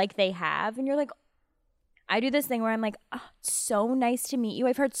acting like they have, and you're like, I do this thing where I'm like, oh, it's so nice to meet you.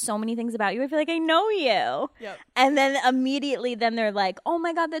 I've heard so many things about you. I feel like I know you. Yep. And then immediately then they're like, oh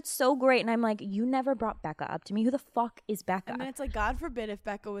my God, that's so great. And I'm like, you never brought Becca up to me. Who the fuck is Becca? And then it's like, God forbid if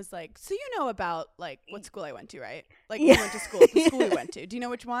Becca was like, so you know about like what school I went to, right? Like you went to school, the school we went to. Do you know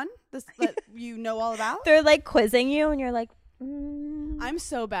which one? This that you know all about? They're like quizzing you and you're like, I'm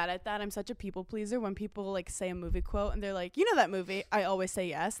so bad at that. I'm such a people pleaser. When people like say a movie quote and they're like, you know that movie, I always say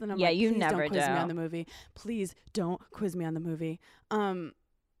yes. And I'm yeah, like, you please never don't quiz do. me on the movie. Please don't quiz me on the movie. Oh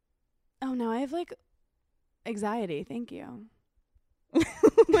no, I have like anxiety. Thank you.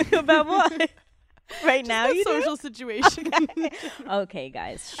 About what? Right now you social situation. Okay,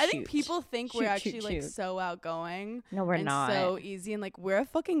 guys. I think people think we're Shoot, actually shoot, like shoot. so outgoing. No, we're and not. so easy and like we're a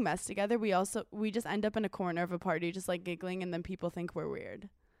fucking mess together. We just end up in a corner of a party just like giggling and then people think we're weird.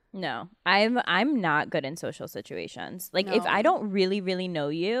 No, I'm not good in social situations. Like if No. I don't really know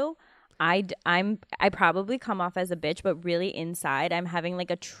you, I probably come off as a bitch, but really inside I'm having like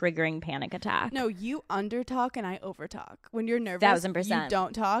a triggering panic attack. No, you undertalk and I overtalk. When you're nervous, 1000%. you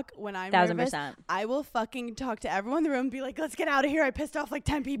don't talk. When I'm 1000%. nervous, I will fucking talk to everyone in the room and be like, let's get out of here. I pissed off like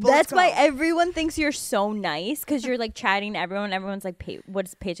 10 people. That's Let's why go." everyone thinks you're so nice because you're like chatting to everyone. Everyone's like, what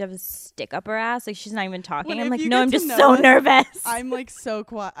does Paige have a stick up her ass? Like she's not even talking. When I'm if like, you no, get I'm to just know so us, nervous. I'm like so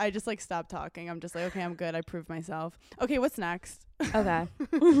quiet. I just like stop talking. I'm just like, okay, I'm good. I proved myself. Okay, what's next? Okay.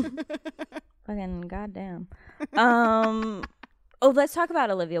 Fucking goddamn. Let's talk about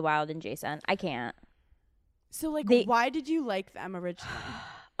Olivia Wilde and Jason. I can't. So like, They- why did you like them originally?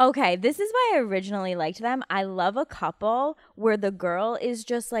 Okay, this is why I originally liked them. I love a couple where the girl is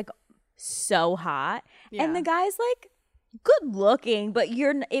just like so hot and the Yeah. guy's like good looking, but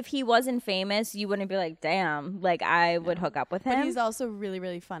if he wasn't famous, you wouldn't be like, damn, like I would hook up with him. But he's also really,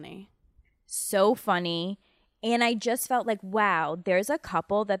 really funny. So funny. And I just felt like, wow, there's a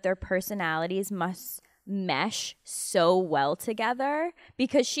couple that their personalities must mesh so well together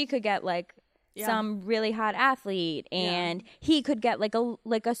because she could get like some really hot athlete and he could get like a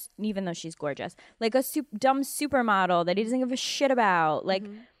even though she's gorgeous, like a dumb supermodel that he doesn't give a shit about. Like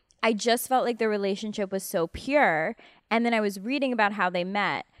I just felt like their relationship was so pure. And then I was reading about how they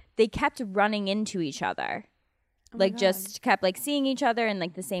met. They kept running into each other. Like just kept like seeing each other in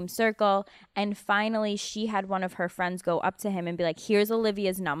like the same circle. And finally she had one of her friends go up to him and be like, here's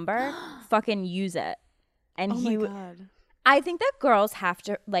Olivia's number. Fucking use it. And Oh my God. I think that girls have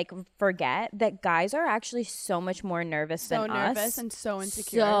to like forget that guys are actually so much more nervous So than nervous us. and so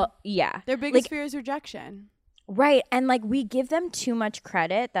insecure. So yeah. Their biggest like, fear is rejection. right. And like we give them too much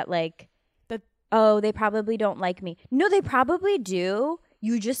credit that like oh, they probably don't like me. No, they probably do.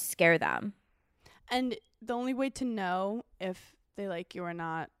 You just scare them. And the only way to know if they like you or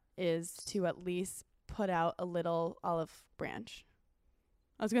not is to at least put out a little olive branch.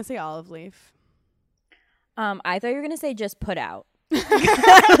 I was going to say olive leaf. I thought you were going to say just put out.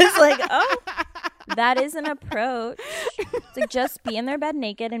 I was like, oh, that is an approach. It's like just be in their bed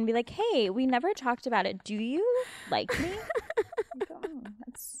naked and be like, hey, we never talked about it. Do you like me?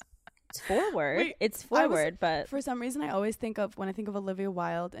 It's forward. Wait, it's forward, but For some reason, I always think of, when I think of Olivia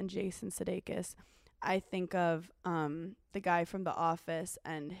Wilde and Jason Sudeikis, I think of the guy from The Office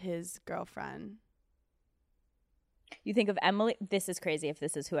and his girlfriend. you think of Emily. This is crazy if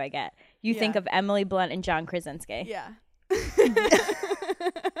this is who I get. You think Yeah. of Emily Blunt and John Krasinski. Yeah.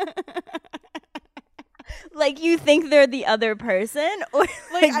 Like you think they're the other person or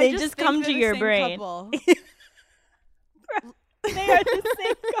like I they just think come they're to the your same brain. couple. They are the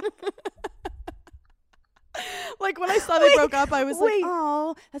same couple. Like when I saw they broke up, I was like, wait.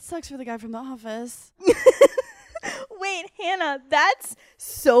 oh, that sucks for the guy from The Office. Wait, Hannah, that's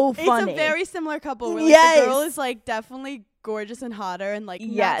so funny. It's a very similar couple where like, Yes. the girl is like definitely gorgeous and hotter and like not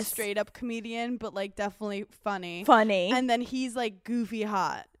Yes. straight up comedian, but like definitely funny. funny. And then he's like goofy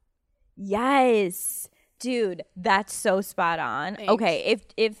hot. Yes. Dude, that's so spot on. Thanks. Okay,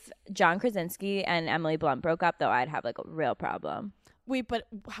 if John Krasinski and Emily Blunt broke up, though, I'd have like a real problem. Wait, but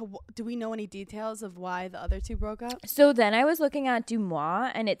do we know any details of why the other two broke up? So then I was looking at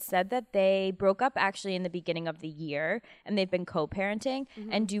Dumois, and it said that they broke up actually in the beginning of the year, and they've been co-parenting.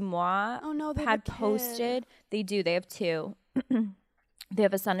 And Dumois Oh no, they had have a kid. posted. They do. They have two. They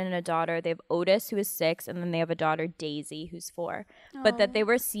have a son and a daughter. They have Otis, who is 6, and then they have a daughter, Daisy, who's 4. But that they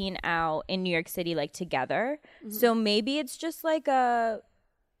were seen out in New York City, like, together. So maybe it's just like a,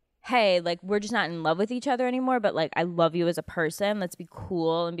 hey, like, we're just not in love with each other anymore, but, like, I love you as a person. Let's be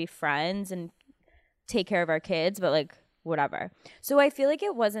cool and be friends and take care of our kids, but, like, whatever. So I feel like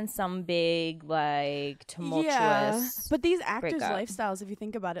it wasn't some big, like, tumultuous. Yeah, but these actors' breakup. lifestyles, if you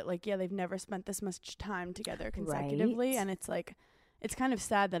think about it, like, yeah, they've never spent this much time together consecutively, Right. and it's like, it's kind of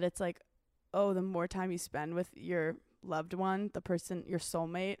sad that it's like the more time you spend with your loved one, the person, your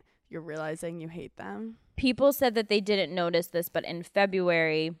soulmate, you're realizing you hate them. People said that they didn't notice this, but in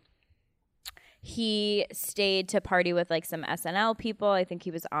February, he stayed to party with like some SNL people. I think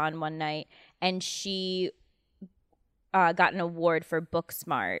he was on one night, and she got an award for Book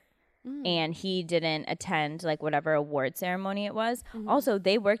Smart. And he didn't attend like whatever award ceremony it was. Also,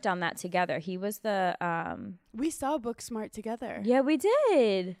 they worked on that together. He was the we saw Book Smart together. Yeah, we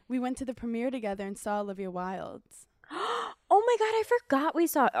did. We went to the premiere together and saw Olivia Wilde's. Oh my God, I forgot we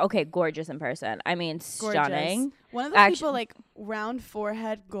saw. Okay, gorgeous in person. I mean, stunning. Gorgeous. One of those people like round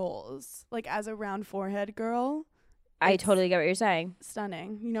forehead goals. Like as a round forehead girl. I totally get what you're saying.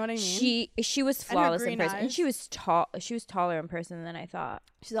 Stunning. You know what I mean? She was flawless in person. Eyes. And she was tall. She was taller in person than I thought.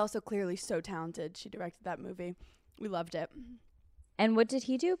 She's also clearly so talented. She directed that movie. We loved it. And what did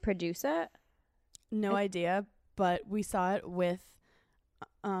he do? Produce it? No idea, but we saw it with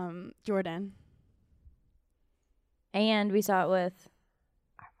Jordan. And we saw it with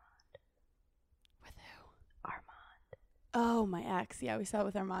Armand. With who? Armand. Oh, my ex. Yeah, we saw it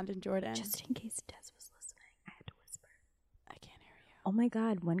with Armand and Jordan. Just in case Des was listening, I had to whisper. I can't hear you. Oh my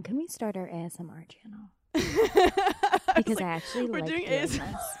God, when can we start our ASMR channel? Because I actually like doing this.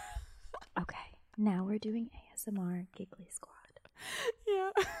 Okay, now we're doing ASMR Giggly Squad.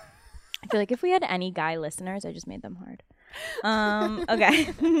 Yeah. I feel like if we had any guy listeners, I just made them hard. Okay,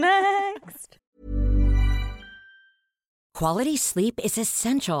 next. Quality sleep is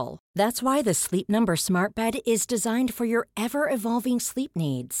essential. That's why the Sleep Number Smart Bed is designed for your ever-evolving sleep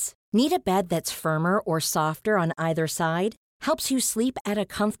needs. Need a bed that's firmer or softer on either side? Helps you sleep at a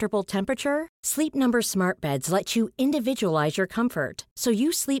comfortable temperature? Sleep Number Smart Beds let you individualize your comfort, so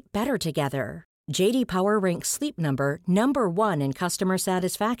you sleep better together. J.D. Power ranks Sleep Number number 1 in customer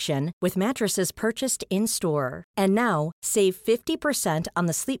satisfaction with mattresses purchased in-store. And now, save 50% on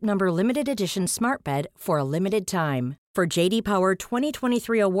the Sleep Number Limited Edition Smart Bed for a limited time. For J.D. Power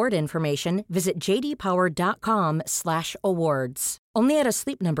 2023 award information, visit jdpower.com/awards. Only at a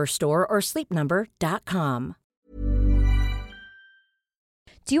Sleep Number store or sleepnumber.com.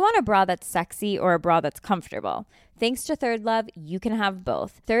 Do you want a bra that's sexy or a bra that's comfortable? Thanks to Third Love, you can have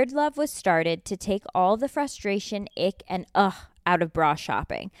both. Third Love was started to take all the frustration, ick, and out of bra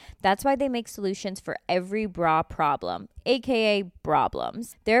shopping. That's why they make solutions for every bra problem, aka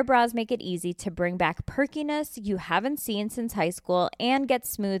problems. Their bras make it easy to bring back perkiness you haven't seen since high school and get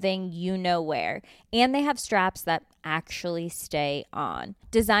smoothing you know where. And they have straps that actually stay on.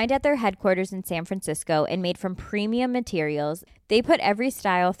 Designed at their headquarters in San Francisco and made from premium materials, they put every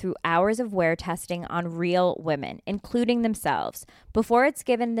style through hours of wear testing on real women, including themselves, before it's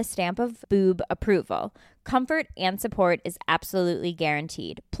given the stamp of boob approval. Comfort and support is absolutely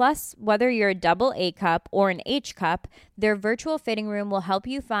guaranteed. Plus, whether you're a double A cup or an H cup, their virtual fitting room will help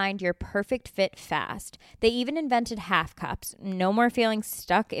you find your perfect fit fast. They even invented half cups. No more feeling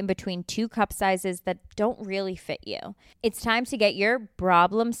stuck in between two cup sizes that don't really fit you. It's time to get your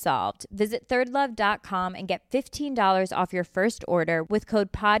problem solved. Visit thirdlove.com and get $15 off your first order with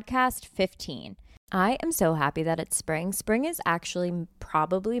code podcast15. I am so happy that it's spring. Spring is actually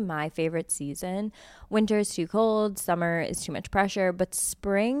probably my favorite season. Winter is too cold, summer is too much pressure, but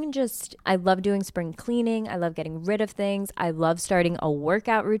spring I love doing spring cleaning. I love getting rid of things. I love starting a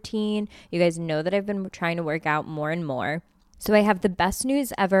workout routine. You guys know that I've been trying to work out more and more. So I have the best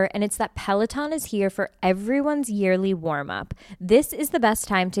news ever, and it's that Peloton is here for everyone's yearly warm-up. This is the best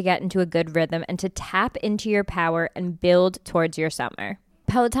time to get into a good rhythm and to tap into your power and build towards your summer.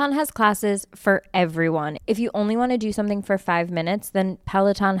 Peloton has classes for everyone. If you only want to do something for 5 minutes, then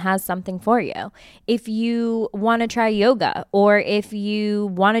Peloton has something for you. If you want to try yoga or if you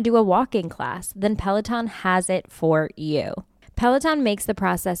want to do a walking class, then Peloton has it for you. Peloton makes the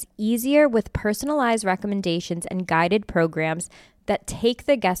process easier with personalized recommendations and guided programs that take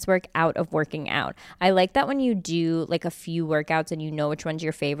the guesswork out of working out. I like that when you do like a few workouts and you know which one's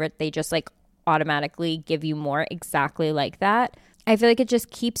your favorite, they just like automatically give you more exactly like that. I feel like it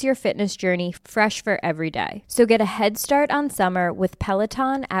just keeps your fitness journey fresh for every day. So get a head start on summer with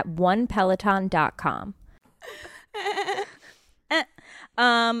Peloton at onepeloton.com.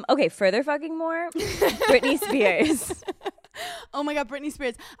 Okay, further fucking more. Britney Spears. Oh my God, Britney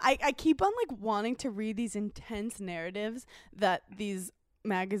Spears. I keep on like wanting to read these intense narratives that these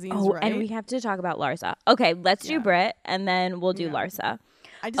magazines write. And we have to talk about Larsa. Okay, let's do Brit and then we'll do Larsa.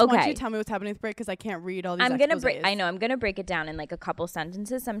 I just want you to tell me what's happening with Brit because I can't read all these I'm gonna break it down in like a couple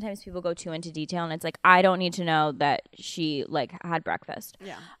sentences. Sometimes people go too into detail and it's like I don't need to know that she like had breakfast.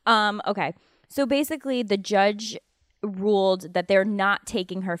 Yeah. Okay. So basically the judge ruled that they're not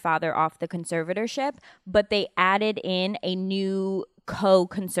taking her father off the conservatorship, but they added in a new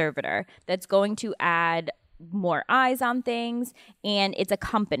co-conservator that's going to add more eyes on things, and it's a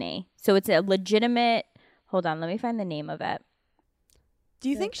company. So it's a legitimate, hold on, let me find the name of it. Do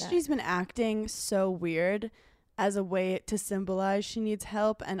you think she's been acting so weird as a way to symbolize she needs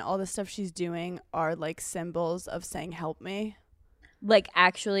help, and all the stuff she's doing are like symbols of saying help me? Like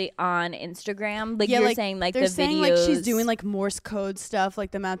actually on Instagram, like you're saying like they're the saying videos, like she's doing like Morse code stuff,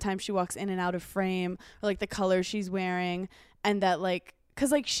 like the amount of time she walks in and out of frame, or like the color she's wearing, and that like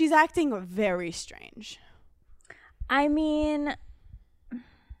because like she's acting very strange. I mean,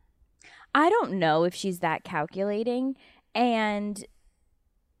 I don't know if she's that calculating, and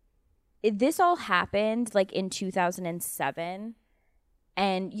this all happened like in 2007.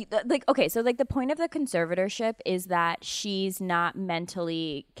 And like, okay, so like the point of the conservatorship is that she's not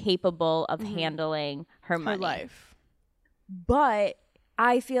mentally capable of handling her money. Her life. But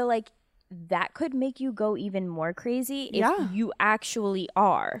I feel like that could make you go even more crazy if you actually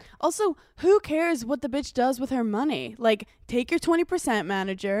are. Also, who cares what the bitch does with her money? Like, take your 20%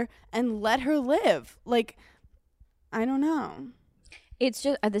 manager and let her live. Like, I don't know. It's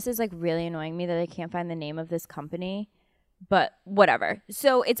just, this is like really annoying me that I can't find the name of this company. But whatever.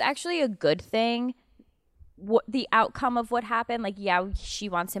 So it's actually a good thing. The outcome of what happened, like, yeah, she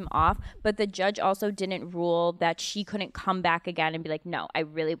wants him off. But the judge also didn't rule that she couldn't come back again and be like, no, I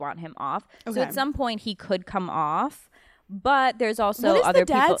really want him off. Okay. So at some point he could come off. But there's also other people. What is the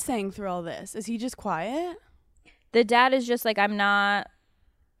dad saying through all this? Is he just quiet? The dad is just like, I'm not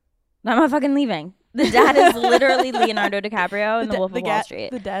fucking leaving. The dad is literally Leonardo DiCaprio in The Wolf of Wall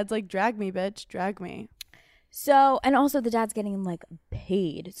Street. The dad's like, drag me, bitch, drag me. So, and also the dad's getting like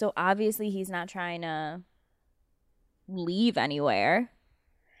paid. So obviously he's not trying to leave anywhere.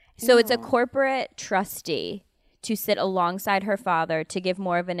 So it's a corporate trustee to sit alongside her father to give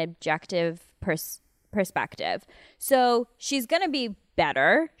more of an objective perspective. So she's going to be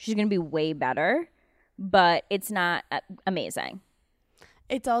better. She's going to be way better, but it's not amazing.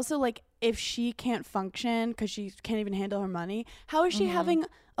 It's also like if she can't function because she can't even handle her money, how is she having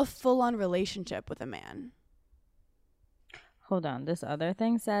a full-on relationship with a man? Hold on. This other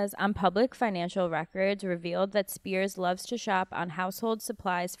thing says, on public financial records revealed that Spears loves to shop on household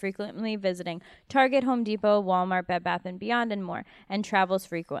supplies, frequently visiting Target, Home Depot, Walmart, Bed Bath & Beyond, and more, and travels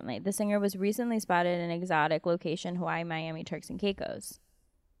frequently. The singer was recently spotted in an exotic location, Hawaii, Miami, Turks and Caicos.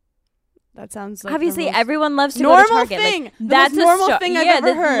 That sounds like obviously everyone loves to go to Target. Thing. Like, that's the most normal thing I've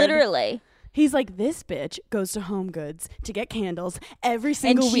ever heard. Literally. He's like, this bitch goes to Home Goods to get candles every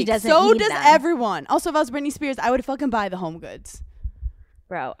single week. So does everyone. Also, if I was Britney Spears, I would fucking buy the Home Goods.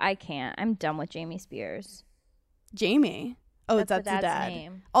 Bro, I can't. I'm done with Jamie Spears. Jamie? Oh, that's the dad.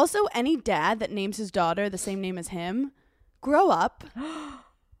 Name. Also, any dad that names his daughter the same name as him, grow up.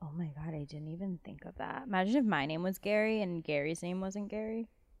 Oh my God, I didn't even think of that. Imagine if my name was Gary and Gary's name wasn't Gary.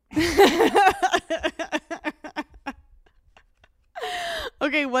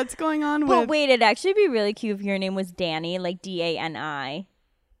 Okay, what's going on with... But wait, it'd actually be really cute if your name was Danny, like D-A-N-I.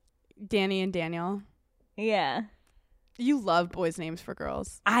 Danny and Daniel. Yeah. You love boys' names for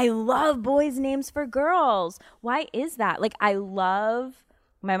girls. I love boys' names for girls. Why is that? Like, I love...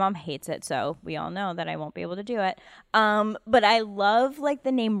 My mom hates it, so we all know that I won't be able to do it. But I love, like,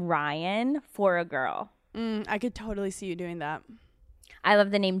 the name Ryan for a girl. I could totally see you doing that. I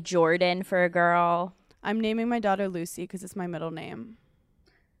love the name Jordan for a girl. I'm naming my daughter Lucy because it's my middle name.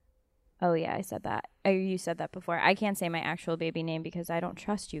 Oh, yeah, I said that. You said that before. I can't say my actual baby name because I don't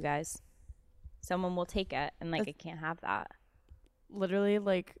trust you guys. Someone will take it, and, like, I can't have that. Literally,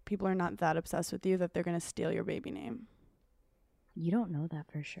 like, people are not that obsessed with you that they're going to steal your baby name. You don't know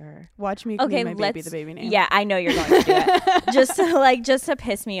that for sure. Watch me name my baby the baby name. Yeah, I know you're going to do it. just to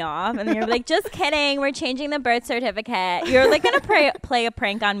piss me off. And then you're like, just kidding. We're changing the birth certificate. You're like going to play a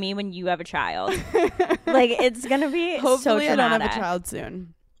prank on me when you have a child. Like, it's going to be hopefully so traumatic. I don't have a child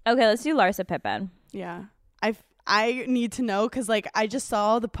soon. Okay, let's do Larsa Pippen. Yeah. I need to know because, like, I just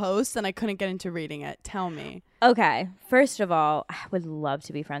saw the post and I couldn't get into reading it. Tell me. Okay. First of all, I would love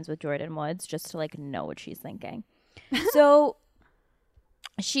to be friends with Jordyn Woods just to, like, know what she's thinking. So...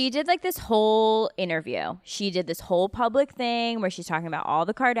 She did like this whole interview. She did this whole public thing where she's talking about all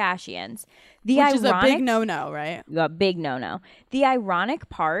the Kardashians. Which is a big no-no, right? A big no-no. The ironic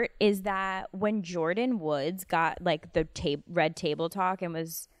part is that when Jordyn Woods got like the red table talk and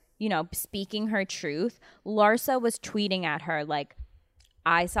was, you know, speaking her truth, Larsa was tweeting at her like,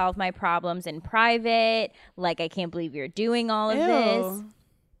 I solve my problems in private. Like, I can't believe you're doing all of this.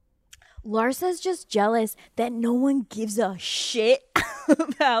 Larsa's just jealous that no one gives a shit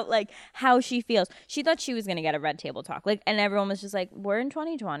about like how she feels. She thought she was gonna get a red table talk, like, and everyone was just like, "We're in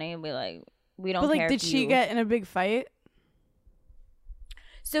 2020, and we don't." But like, care. Did she get in a big fight?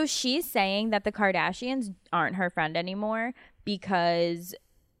 So she's saying that the Kardashians aren't her friend anymore because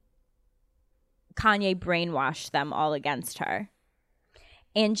Kanye brainwashed them all against her.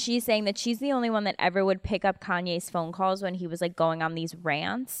 And she's saying that she's the only one that ever would pick up Kanye's phone calls when he was like going on these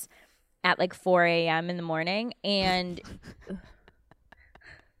rants at like 4 a.m. in the morning. And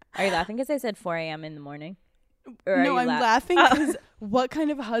are you laughing because I said 4 a.m. in the morning? No, I'm laughing because what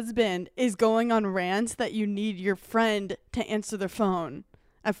kind of husband is going on rants that you need your friend to answer their phone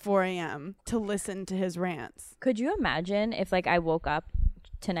at 4 a.m. to listen to his rants? Could you imagine if like I woke up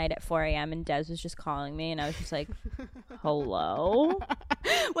tonight at 4 a.m. and Des was just calling me and I was just like, hello?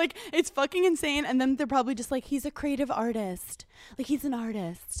 Like, it's fucking insane. And then they're probably just like, he's a creative artist. Like, he's an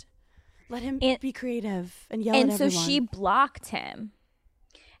artist. Let him be creative and yell at everyone. And so she blocked him.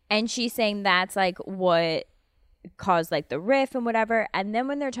 And she's saying that's like what caused like the riff and whatever. And then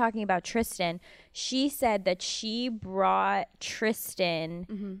when they're talking about Tristan, she said that she brought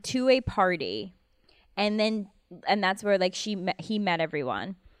Tristan to a party, and that's where like he met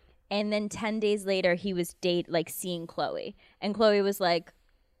everyone. And then 10 days later he was seeing Khloe, and Khloe was like,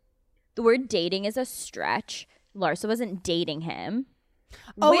 the word dating is a stretch. Larsa wasn't dating him.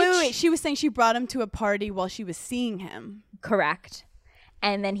 Oh, wait. She was saying she brought him to a party while she was seeing him. Correct.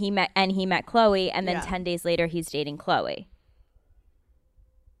 And then he met Khloe, and then 10 days later he's dating Khloe.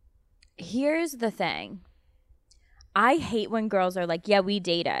 Here's the thing. I hate when girls are like, yeah, we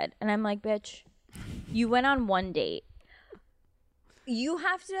dated. And I'm like, bitch, you went on one date. You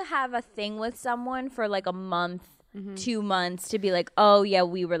have to have a thing with someone for like a month, 2 months to be like, oh yeah,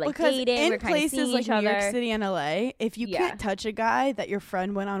 we were like because dating. We're kind of seeing like each other. New York City and LA, if you can't touch a guy that your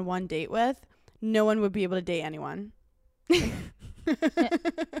friend went on one date with, no one would be able to date anyone.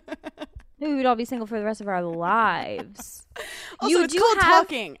 We would all be single for the rest of our lives. Also, it's called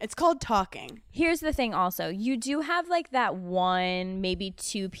talking. It's called talking. Here's the thing also. You do have like that one, maybe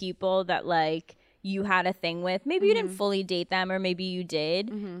two people that like you had a thing with. Maybe you didn't fully date them, or maybe you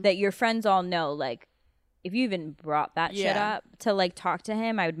did, that your friends all know, like, if you even brought that shit up to like talk to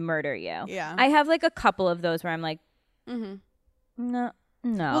him, I would murder you. Yeah. I have like a couple of those where I'm like, no.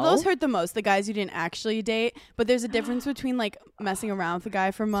 Well, those hurt the most, the guys you didn't actually date. But there's a difference between like messing around with a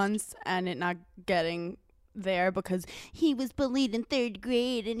guy for months and it not getting there because he was bullied in 3rd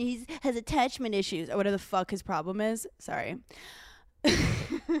grade and he has attachment issues or whatever the fuck his problem is. Sorry.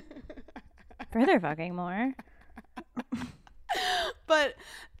 Further fucking more. But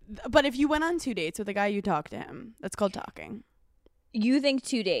if you went on 2 dates with a guy, you talked to him. That's called talking. You think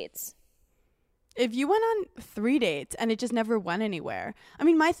 2 dates? If you went on 3 dates and it just never went anywhere. I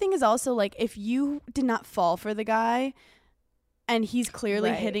mean, my thing is also like, if you did not fall for the guy and he's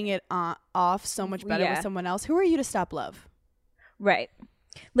clearly hitting it off so much better with someone else, who are you to stop love? Right.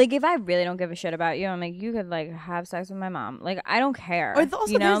 Like, if I really don't give a shit about you, I'm like, you could like have sex with my mom. Like, I don't care. Or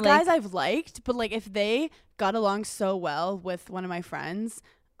also, there's guys I've liked, but like if they got along so well with one of my friends,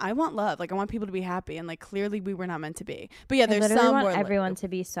 I want love. Like, I want people to be happy, and like clearly we were not meant to be. But yeah, there's some want where everyone to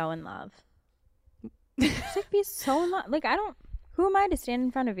be so in love. Just like be so in love. Like, I don't. Who am I to stand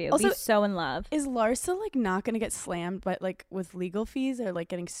in front of you? Also, be so in love. Is Larsa like not gonna get slammed, but like with legal fees or like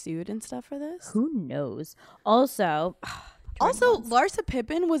getting sued and stuff for this? Who knows? Also, Larsa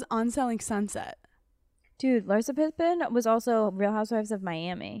Pippen was on Selling Sunset. Dude, Larsa Pippen was also Real Housewives of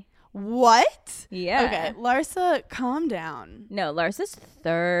Miami. What? Yeah. Okay, Larsa, calm down. No, Larsa's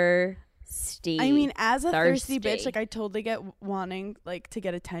thirsty. I mean, as a thirsty bitch, like I totally get wanting like to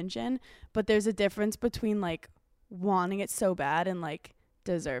get attention, but there's a difference between like wanting it so bad and like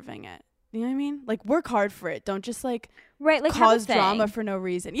deserving it. You know what I mean? Like, work hard for it. Don't just like like cause drama for no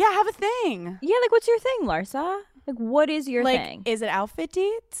reason. Yeah, have a thing. Yeah, like what's your thing, Larsa? Like, what is your thing? Is it outfit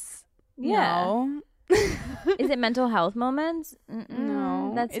dates? Yeah. No. Is it mental health moments?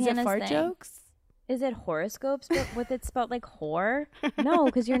 No. That's Is Hannah's it fart thing. jokes? Is it horoscopes but with it spelled like whore? No,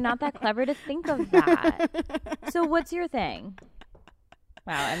 because you're not that clever to think of that. So what's your thing?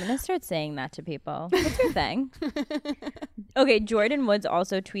 Wow, I'm going to start saying that to people. What's your thing? Okay, Jordan Woods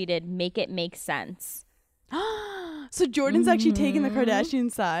also tweeted, make it make sense. So Jordan's actually taking the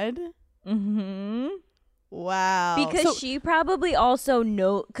Kardashian side? Mm-hmm. Wow. Because she probably also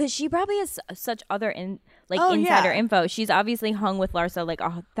because she probably has such other insider info. She's obviously hung with Larsa like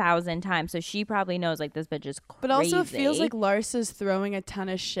 1,000 times, so she probably knows like this bitch is crazy. But also it feels like Larsa's throwing a ton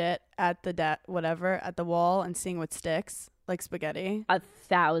of shit at the at the wall and seeing what sticks, like spaghetti.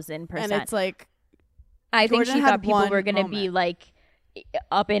 1,000%. And it's like, I think she thought people were gonna be like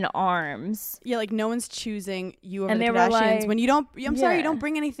up in arms. Yeah, like no one's choosing you over and the they Kardashians were like, when you don't. I'm sorry, you don't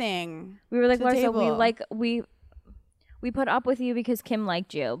bring anything. We were like, Larsa, we put up with you because Kim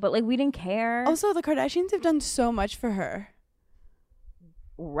liked you, but like we didn't care. Also, the Kardashians have done so much for her.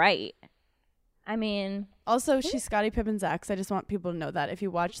 right. I mean, also, she's Scottie Pippen's ex. I just want people to know that. If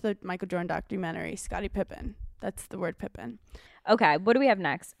you watch the Michael Jordan documentary, Scottie Pippen. That's the word Pippen. okay, what do we have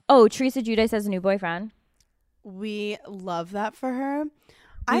next? Oh, Teresa Giudice has a new boyfriend. We love that for her.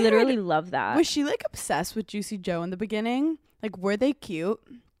 I literally love that. Was she like obsessed with Juicy Joe in the beginning? Like, were they cute?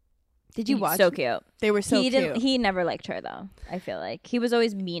 Did you watch? So cute. They were so cute. He never liked her though. I feel like he was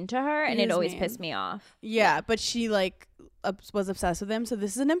always mean to her, and it always pissed me off. Yeah, but she like was obsessed with him. So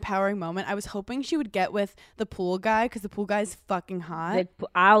this is an empowering moment. I was hoping she would get with the pool guy because the pool guy is fucking hot.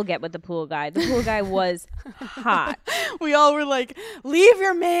 I'll get with the pool guy. The pool guy was hot. We all were like, "Leave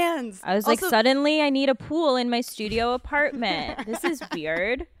your mans." I was also, like, suddenly I need a pool in my studio apartment. This is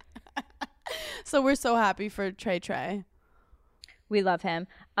weird. So we're so happy for Trey. We love him.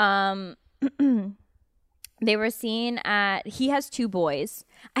 They were seen at, he has 2 boys.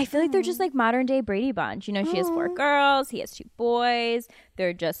 I feel like they're just like modern day Brady Bunch. You know, she has 4 girls. He has 2 boys.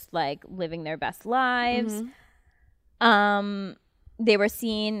 They're just like living their best lives. They were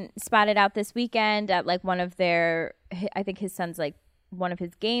spotted out this weekend at like one of their, I think his son's like one of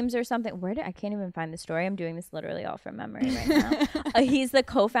his games or something. I can't even find the story. I'm doing this literally all from memory right now. He's the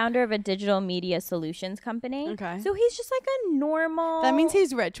co-founder of a digital media solutions company. Okay. So he's just like a normal. That means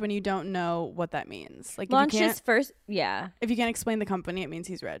he's rich when you don't know what that means. Like, launched his first, yeah. If you can't explain the company, it means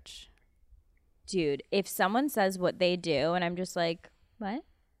he's rich. Dude, if someone says what they do and I'm just like, what?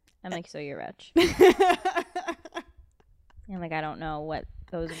 I'm like, so you're rich. And like, I don't know what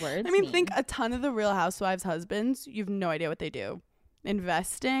those words mean. Think a ton of the Real Housewives husbands, you have no idea what they do.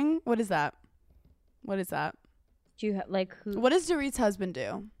 Investing? What is that? Do you like who? What does Dorit's husband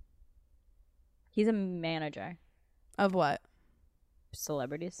do? He's a manager. Of what?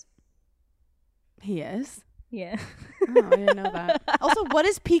 Celebrities. He is? Yeah. Oh, I didn't know that. Also, what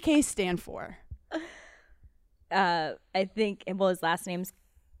does PK stand for? I think, well, his last name's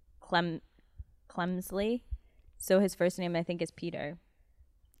Clemsley. So his first name, I think, is Peter.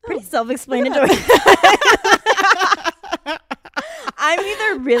 Pretty self-explanatory. I'm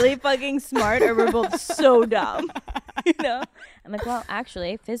either really fucking smart or we're both so dumb. You know? I'm like, well,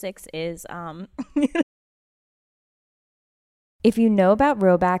 actually, physics is If you know about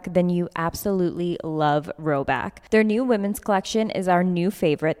Rhoback, then you absolutely love Rhoback. Their new women's collection is our new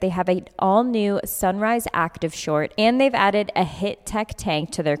favorite. They have an all-new Sunrise Active short, and they've added a Hit Tech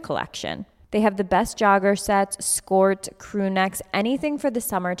tank to their collection. They have the best jogger sets, skort, crew necks, anything for the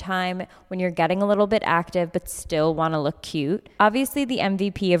summertime when you're getting a little bit active but still want to look cute. Obviously, the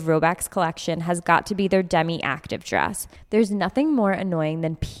MVP of Rhoback's collection has got to be their Demi Active dress. There's nothing more annoying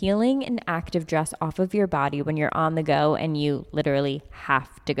than peeling an active dress off of your body when you're on the go and you literally have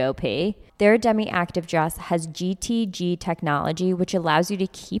to go pee. Their Demi Active dress has GTG technology, which allows you to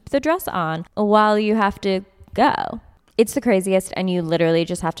keep the dress on while you have to go. It's the craziest, and you literally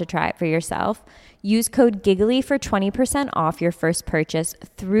just have to try it for yourself. Use code GIGGLY for 20% off your first purchase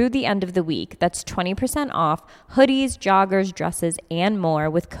through the end of the week. That's 20% off hoodies, joggers, dresses, and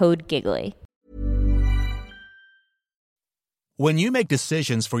more with code GIGGLY. When you make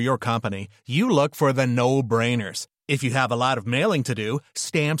decisions for your company, you look for the no-brainers. If you have a lot of mailing to do,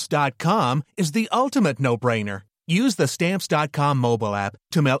 Stamps.com is the ultimate no-brainer. Use the Stamps.com mobile app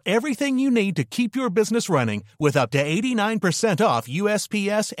to mail everything you need to keep your business running with up to 89% off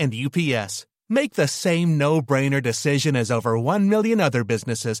USPS and UPS. Make the same no-brainer decision as over 1 million other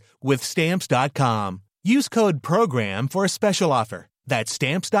businesses with Stamps.com. Use code PROGRAM for a special offer. That's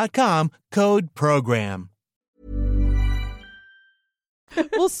Stamps.com, code PROGRAM.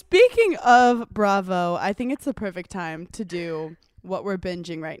 Well, speaking of Bravo, I think it's the perfect time to do what we're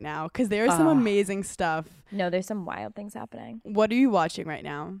binging right now because there's some amazing stuff. No, there's some wild things happening. What are you watching right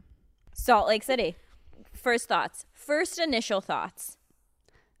now? Salt Lake City. First initial thoughts.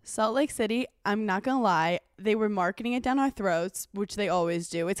 Salt Lake City, I'm not gonna lie, they were marketing it down our throats, which they always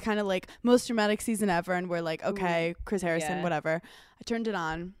do. It's kind of like most dramatic season ever, and we're like, okay, Chris Harrison, whatever. I turned it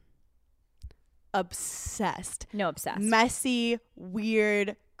on. Obsessed. No, obsessed. Messy,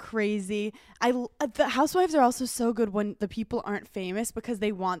 weird, crazy. The housewives are also so good when the people aren't famous because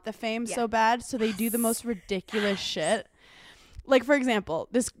they want the fame so bad, so they do the most ridiculous shit. Like, for example,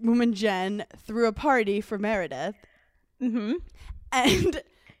 this woman Jen threw a party for Meredith, and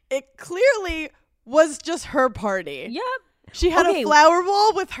it clearly was just her party. Yep. She had a flower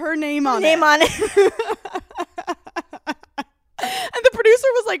bowl with her name on it. And the producer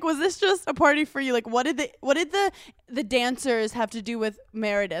was like, was this just a party for you? Like, what did the dancers have to do with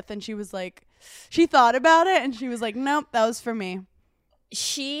Meredith? And she was like, she thought about it and she was like, nope, that was for me.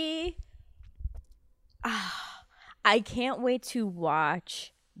 I can't wait to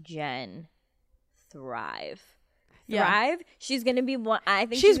watch Jen thrive. Yeah. thrive. She's gonna be one. I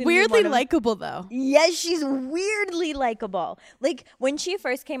think She's gonna be weirdly one of- likable though. Yes, she's weirdly likable. Like when she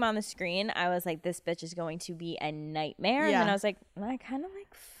first came on the screen, I was like, this bitch is going to be a nightmare. And Yeah. then I was like, I kind of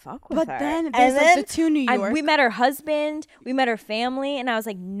like fuck with But her. then And there's like then the two New York. we met her husband, we met her family, and I was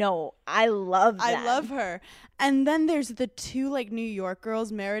like, no, I love them. I love her. And then there's the two like New York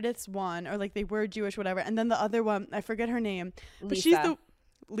girls. Meredith's one, or like they were Jewish, whatever. And then the other one, I forget her name, but she's Lisa.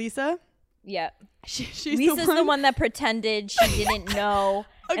 Lisa. Yep. She's Lisa's the one that pretended she didn't know.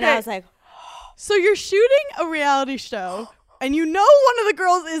 And Okay. I was like, So you're shooting a reality show, and you know one of the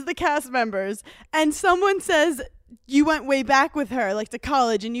girls is the cast members, and someone says you went way back with her, like to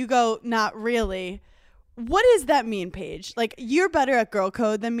college, and you go, not really. What does that mean, Paige? Like, you're better at girl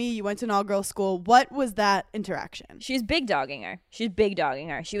code than me. You went to an all-girl school. What was that interaction? she's big dogging her.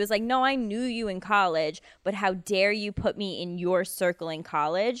 She was like, no, I knew you in college, but how dare you put me in your circle in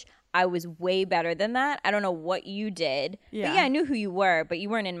college? I was way better than that. I don't know what you did. Yeah. But yeah, I knew who you were, but you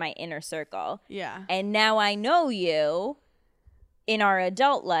weren't in my inner circle. Yeah. And now I know you in our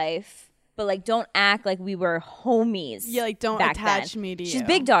adult life, but like don't act like we were homies. Yeah, like, don't back attach then. me to She's you.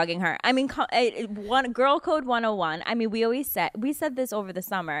 big dogging her. I mean, one girl code 101. I mean, we said this over the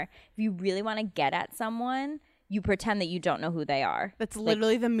summer. If you really want to get at someone, you pretend that you don't know who they are. That's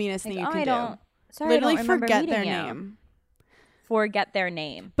literally the meanest thing you can do. Sorry, Literally I don't remember forget meeting their you. name. Forget their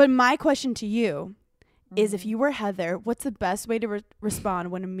name. But my question to you is, Mm-hmm. if you were Heather, what's the best way to respond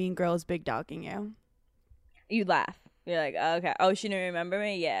when a mean girl is big dogging you? You laugh. You're like, okay. Oh, she didn't remember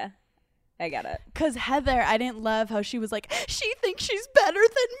me? Yeah. I get it. Because Heather, I didn't love how she was like, she thinks she's better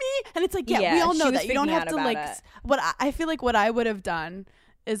than me. And it's like, yeah, we Yeah, all she know was that. You don't freaking have out to about like, it. I feel like what I would have done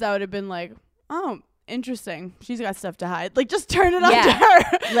is I would have been like, oh, interesting. She's got stuff to hide. Like, just turn it on Yeah. to her.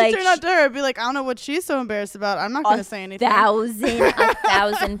 Like, turn it on to her. Be like, I don't know what she's so embarrassed about. I'm not going to say anything.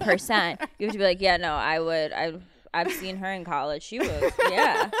 1,000%. You have to be like, yeah, no, I've seen her in college. She was,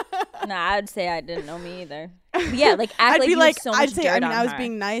 yeah. No, I'd say I didn't know me either. But yeah, like act I'd like be you like, had so much I'd say, dirt I mean, on I was her.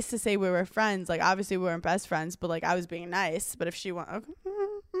 being nice to say we were friends. Like, obviously we weren't best friends, but like, I was being nice. But if she went, okay.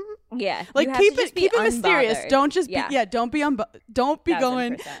 Yeah, Like, you have keep to just it be keep it mysterious. unbothered. Don't just Yeah. be don't be don't be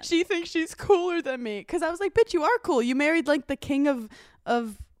going, 1000%. she thinks she's cooler than me. Because I was like, bitch, you are cool. You married like the king of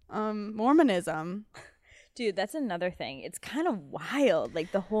Mormonism. Dude, that's another thing. It's kind of wild,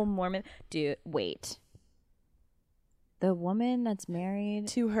 like the whole Mormon. Dude, wait. The woman that's married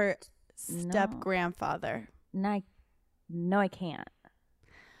To her step grandfather. No, I can't.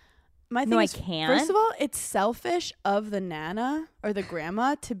 My thing No, I is, can't. First of all, it's selfish of the nana or the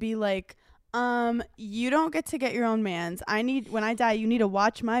grandma to be like, you don't get to get your own mans. When I die, you need to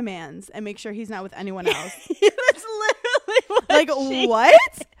watch my mans and make sure he's not with anyone else. That's literally what Like,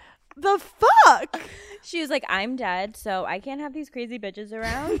 what? The fuck? She was like, I'm dead, so I can't have these crazy bitches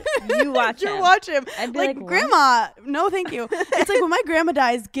around. You watch him. Watch him. I'd be Like, like, what? grandma, no thank you. It's like, when my grandma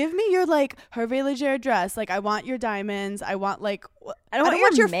dies, give me your like Hervé Leger dress. Like, I want your diamonds. I want like I don't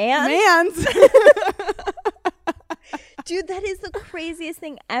want your mans. Dude, that is the craziest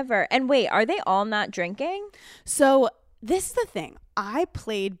thing ever. And wait, are they all not drinking? So this is the thing. I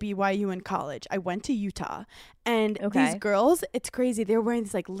played BYU in college. I went to Utah, and Okay. these girls, it's crazy. They're wearing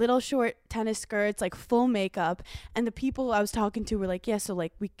these like little short tennis skirts, like full makeup. And the people I was talking to were like, yeah, so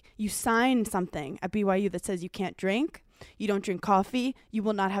like you sign something at BYU that says you can't drink, you don't drink coffee, you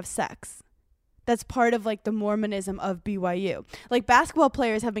will not have sex. That's part of like the Mormonism of BYU. Like, basketball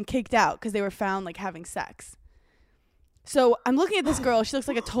players have been kicked out because they were found like having sex. So I'm looking at this girl. She looks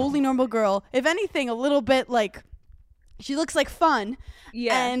like a totally normal girl. If anything, a little bit like, she looks like fun.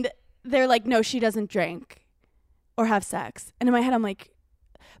 Yeah. And they're like, no, she doesn't drink or have sex. And in my head, I'm like,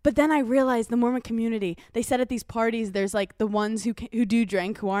 but then I realized the Mormon community, they said at these parties, there's like the ones who do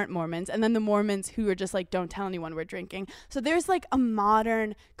drink, who aren't Mormons, and then the Mormons who are just like, don't tell anyone we're drinking. So there's like a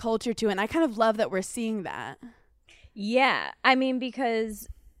modern culture to it. And I kind of love that we're seeing that. Yeah. I mean, because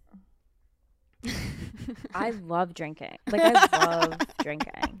I love drinking. Like, I love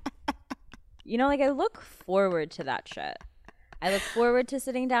drinking. You know, like, I look forward to that shit. I look forward to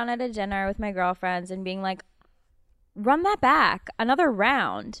sitting down at a dinner with my girlfriends and being like, run that back another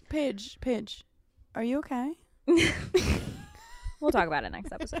round. Paige, are you okay? We'll talk about it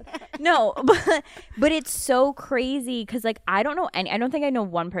next episode. No, but it's so crazy because, like, I don't think I know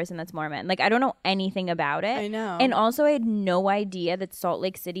one person that's Mormon. Like, I don't know anything about it. I know. And also, I had no idea that Salt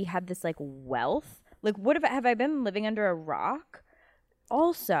Lake City had this, like, wealth. Like, have I been living under a rock?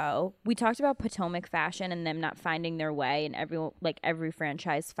 Also, we talked about Potomac fashion and them not finding their way, and every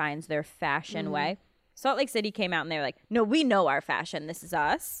franchise finds their fashion way. Salt Lake City came out and they were like, no, we know our fashion. This is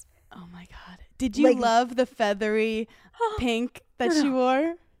us. Oh my God. Did you love the feathery pink that she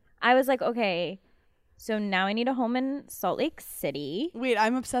wore? I was like, okay, So now I need a home in Salt Lake City. Wait,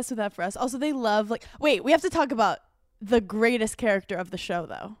 I'm obsessed with that for us. Also, they love like. Wait, we have to talk about the greatest character of the show,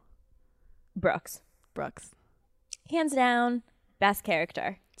 though. Brooks. Hands down, best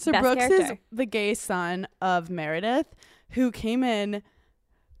character. So best Brooks character. is the gay son of Meredith, who came in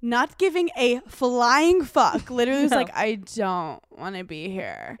not giving a flying fuck. Literally was like, I don't want to be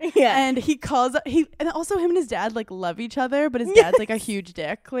here. Yeah. And and also him and his dad like love each other, but his dad's like a huge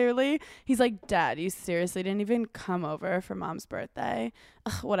dick, clearly. He's like, Dad, you seriously didn't even come over for Mom's birthday?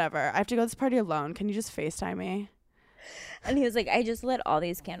 Ugh, whatever. I have to go to this party alone. Can you just FaceTime me? And he was like, I just lit all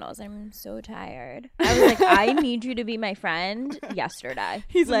these candles. I'm so tired. I was like, I need you to be my friend yesterday.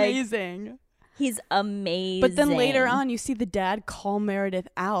 He's like, amazing. He's amazing. But then later on, you see the dad call Meredith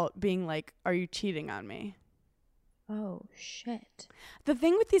out, being like, are you cheating on me? Oh, shit. The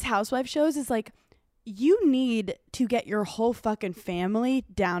thing with these housewife shows is like, you need to get your whole fucking family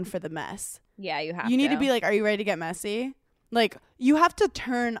down for the mess. Yeah, you have You need to be like, are you ready to get messy? Like, you have to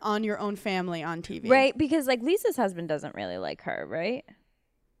turn on your own family on TV. Right, because like Lisa's husband doesn't really like her, right?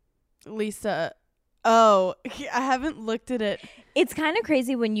 Lisa. Oh, I haven't looked at it. It's kind of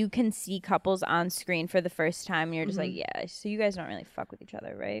crazy when you can see couples on screen for the first time and you're just like, yeah, so you guys don't really fuck with each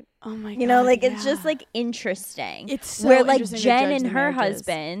other, right? Oh my God. You know, like it's just like interesting. It's so where like interesting to Jen judge and the her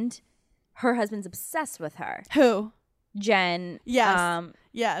marriages. husband's obsessed with her. Who? Jen. Yes.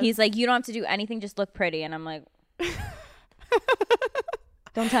 Yes. He's like, you don't have to do anything, just look pretty. And I'm like,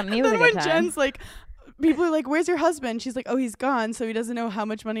 don't tempt me with a good time. Jen's like, people are like, where's your husband? She's like, oh, he's gone, so he doesn't know how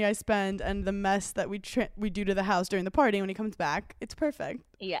much money I spend and the mess that we do to the house during the party. When he comes back, it's perfect.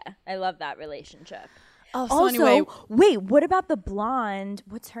 Yeah, I love that relationship. Oh, so also, anyway, wait, what about the blonde?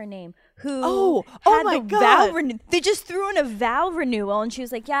 What's her name? Who? Oh had my the God. vow they just threw in a vow renewal, and she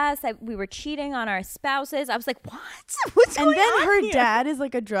was like, "Yes, we were cheating on our spouses." I was like, "What? What's going on?" And then her here? dad is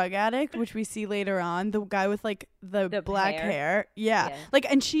like a drug addict, which we see later on. The guy with like the black hair. Yeah. Like,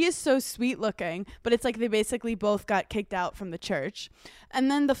 and she is so sweet looking, but it's like they basically both got kicked out from the church.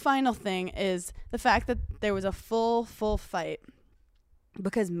 And then the final thing is the fact that there was a full fight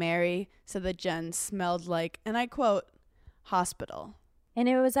because Mary said that Jen smelled like, and I quote, hospital. And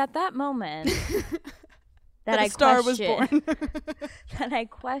it was at that moment that a I star was born. that I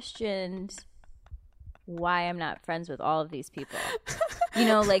questioned why I'm not friends with all of these people. You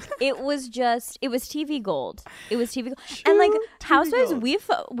know, like it was TV gold. It was TV gold. And like Housewives,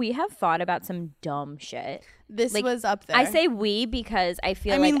 we have fought about some dumb shit. This like, was up there. I say we because I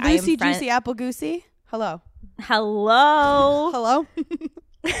feel like Lucy I am Juicy Apple Goosey. Hello.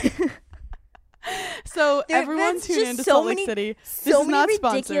 So everyone tune into Salt Lake City. This is not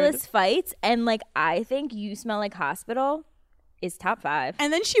ridiculous sponsored. Fights, and like I think You Smell Like Hospital is top 5.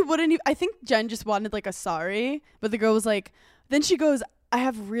 And then she wouldn't I think Jen just wanted like a sorry, but the girl was like, then she goes, I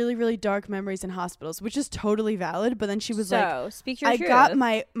have really, really dark memories in hospitals, which is totally valid. But then she was like, speak your I truth. got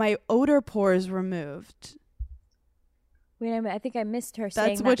my odor pores removed. Wait a minute, I think I missed her saying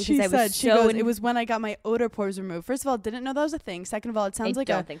That's that what because she I was said. She so goes, it was when I got my odor pores removed. First of all, didn't know that was a thing. Second of all, it sounds I like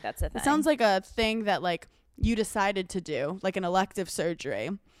don't think that's a thing. It sounds like a thing that like you decided to do, like an elective surgery.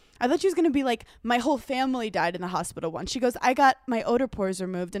 I thought she was going to be like, my whole family died in the hospital once. She goes, I got my odor pores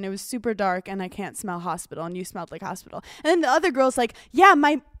removed and it was super dark and I can't smell hospital and you smelled like hospital. And then the other girl's like, yeah,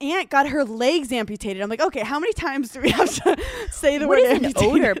 my aunt got her legs amputated. I'm like, okay, how many times do we have to say the word amputated? What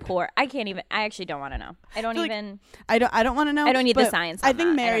is an odor pore? I actually don't want to know. I don't want to know. I don't need the science on I think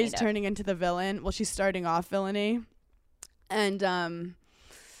that. Mary's turning into the villain. Well, she's starting off villainy. And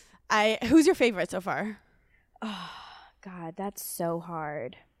who's your favorite so far? Oh, God, that's so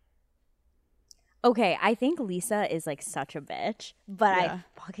hard. Okay, I think Lisa is like such a bitch, but I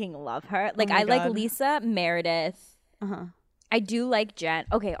fucking love her. Like, I like Lisa, Meredith. I do like Jen.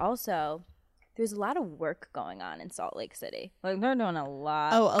 Okay, also, there's a lot of work going on in Salt Lake City. Like, they're doing a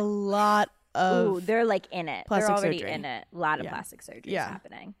lot. Oh, a lot of. Ooh, they're like in it. They're already surgery. in it. A lot of plastic surgery is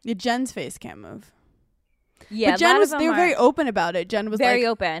happening. Yeah, Jen's face can't move. Yeah, but Jen they were very open about it. Jen was very like,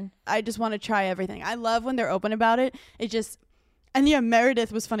 open. I just want to try everything. I love when they're open about it. And yeah,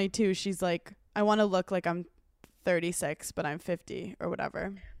 Meredith was funny too. She's like, I want to look like I'm 36, but I'm 50 or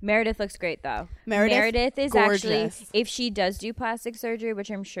whatever. Meredith looks great though. Meredith is gorgeous. Actually, if she does do plastic surgery, which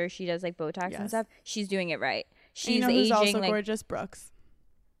I'm sure she does, like Botox and stuff, she's doing it right. She's who's aging also like gorgeous? Brooks,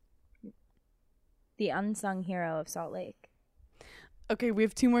 the unsung hero of Salt Lake. Okay, we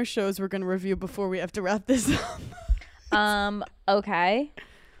have 2 more shows we're gonna review before we have to wrap this up. Okay.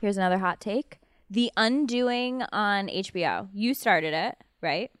 Here's another hot take. The Undoing on HBO. You started it,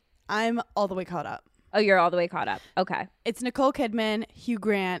 right? I'm all the way caught up. Oh, you're all the way caught up. Okay. It's Nicole Kidman, Hugh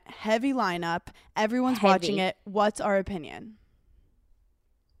Grant, heavy lineup. Everyone's watching it. What's our opinion?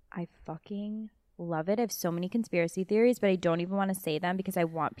 I fucking love it. I have so many conspiracy theories, but I don't even want to say them because I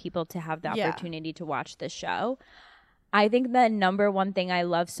want people to have the opportunity to watch this show. I think the number one thing I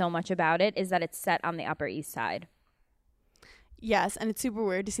love so much about it is that it's set on the Upper East Side. Yes, and it's super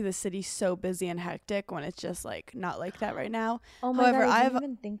weird to see the city so busy and hectic when it's just like not like that right now. Oh my God, I didn't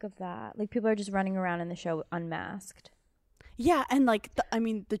even think of that. Like people are just running around in the show unmasked. Yeah, and like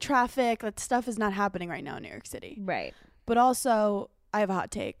the traffic, that stuff is not happening right now in New York City. Right. But also, I have a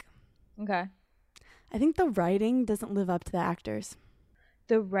hot take. Okay. I think the writing doesn't live up to the actors.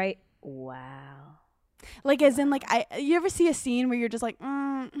 Wow. Like as in like you ever see a scene where you're just like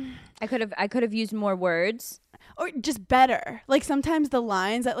I could have used more words or just better. Like sometimes the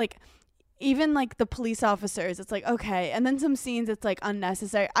lines that like even like the police officers, it's like okay, and then some scenes it's like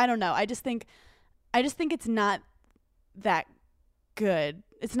unnecessary. I don't know. I just think it's not that good.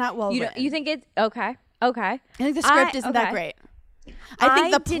 It's not well written. You think it's okay. I think the script isn't that great. I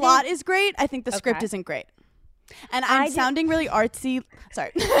think the plot is great. I think the script isn't great. And I'm sounding really artsy.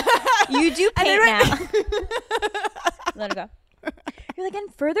 Sorry. You do paint now. Let it go. You're like,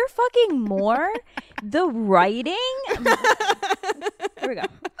 and further fucking more, the writing. Here we go.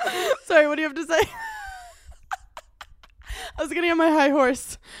 Sorry, what do you have to say? I was getting on my high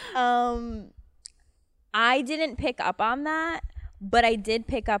horse. I didn't pick up on that, but I did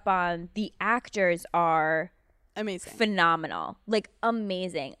pick up on the actors are amazing. Phenomenal. Like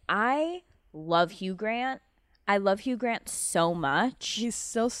amazing. I love Hugh Grant. I love Hugh Grant so much. He's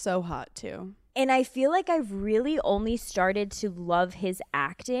still so hot too. And I feel like I've really only started to love his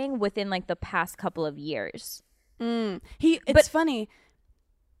acting within like the past couple of years. It's funny.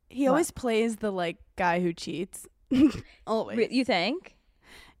 He always plays the like guy who cheats. Always. You think?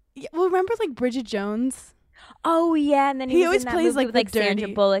 Yeah, well, remember like Bridget Jones? Oh yeah, and then he always plays like with, Sandra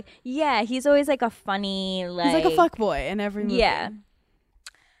Bullock. Yeah, he's always like a funny he's like a fuckboy in every movie. Yeah.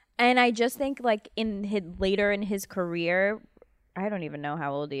 And I just think like later in his career, I don't even know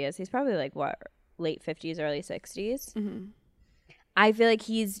how old he is. He's probably like late 50s, early 60s. Mm-hmm. I feel like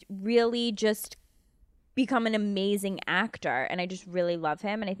he's really just become an amazing actor, and I just really love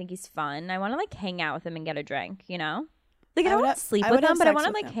him, and I think he's fun. I want to like hang out with him and get a drink, you know? Like I don't want to sleep with him, but I want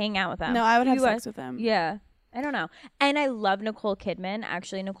to like hang out with him. No, I would have sex with him. Yeah. I don't know. And I love Nicole Kidman.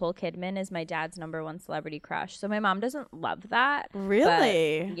 Actually, Nicole Kidman is my dad's number one celebrity crush. So my mom doesn't love that.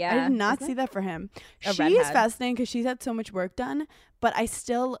 Really? Yeah. I did not see that for him. She is fascinating because she's had so much work done, but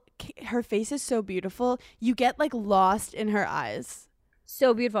her face is so beautiful. You get like lost in her eyes.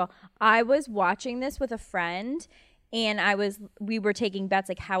 So beautiful. I was watching this with a friend and we were taking bets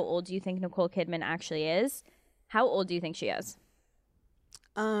like how old do you think Nicole Kidman actually is? How old do you think she is?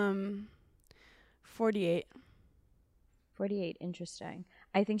 48. 48, interesting.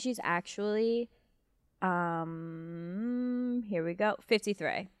 I think she's actually here we go,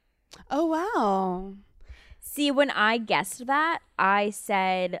 53. Oh wow. See, when I guessed that, I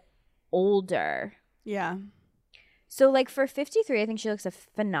said older. Yeah. So like for 53, I think she looks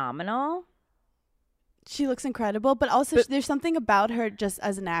phenomenal. She looks incredible, but also there's something about her just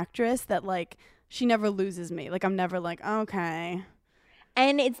as an actress that like she never loses me. Like I'm never like, okay.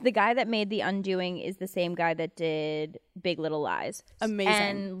 And it's the guy that made The Undoing is the same guy that did Big Little Lies. Amazing.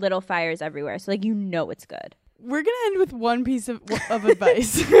 And Little Fires Everywhere. So like it's good. We're going to end with one piece of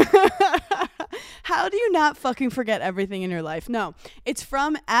advice. How do you not fucking forget everything in your life? No. It's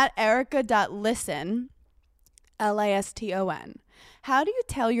from @erica.listen, LISTON. How do you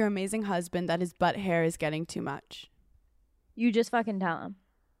tell your amazing husband that his butt hair is getting too much? You just fucking tell him.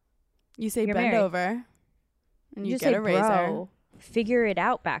 You say You're bend married. over. And you just get say, a razor. Bro, figure it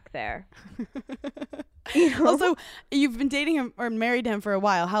out back there. Also, you've been dating him or married him for a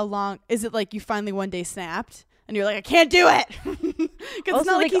while. How long is it? Like you finally one day snapped and you're like, I can't do it. Because it's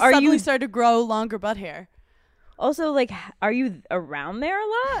not like he suddenly started to grow longer butt hair. Also, like, are you around there a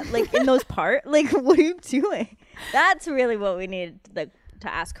lot? Like in those parts? Like, what are you doing? That's really what we need to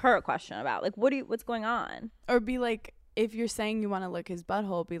ask her a question about. Like, what's going on? Or be like, if you're saying you want to lick his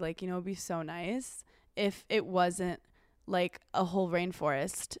butthole, be like, it'd be so nice if it wasn't like a whole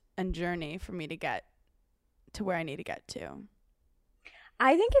rainforest and journey for me to get to where I need to get to.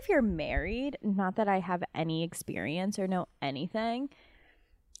 I think if you're married, not that I have any experience or know anything,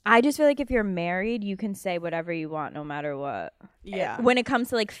 I just feel like if you're married, you can say whatever you want no matter what. Yeah. When it comes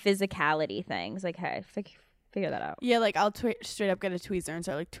to like physicality things, like, hey, figure that out. Yeah, like I'll straight up get a tweezer and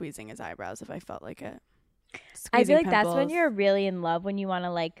start like tweezing his eyebrows if I felt like it. I feel like that's when you're really in love, when you want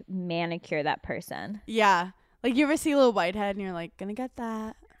to like manicure that person. Yeah. Like you ever see a little whitehead and you're like, gonna get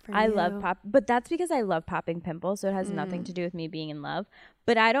that for you. Love but that's because I love popping pimples, so it has nothing to do with me being in love.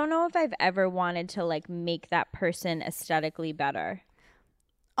 But I don't know if I've ever wanted to like make that person aesthetically better.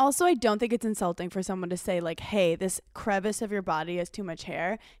 Also, I don't think it's insulting for someone to say, like, hey, this crevice of your body has too much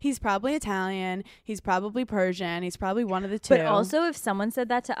hair. He's probably Italian. He's probably Persian. He's probably one of the two. But also, if someone said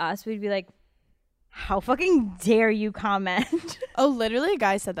that to us, we'd be like, how fucking dare you comment? Oh, literally, a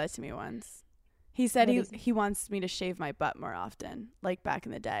guy said that to me once. He said he wants me to shave my butt more often, like back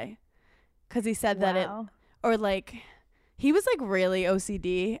in the day. Because he said that or like, he was like really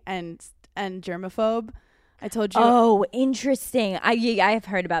OCD and germaphobe. I told you. Oh, interesting. I have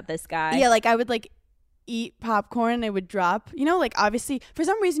heard about this guy. Yeah, like I would like eat popcorn and it would drop. You know, like obviously for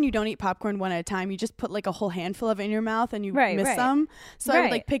some reason you don't eat popcorn one at a time. You just put like a whole handful of it in your mouth and you miss some. So I would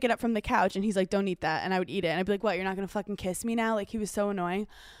like pick it up from the couch and he's like, don't eat that. And I would eat it. And I'd be like, what, you're not going to fucking kiss me now? Like he was so annoying.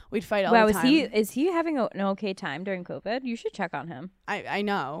 We'd fight all the time. Is he having an okay time during COVID? You should check on him. I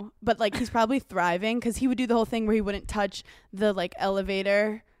know. But like he's probably thriving because he would do the whole thing where he wouldn't touch the like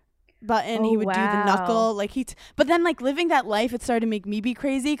elevator button. He would do the knuckle like but then like living that life, it started to make me be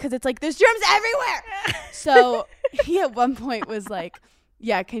crazy because it's like there's germs everywhere. So he at one point was like,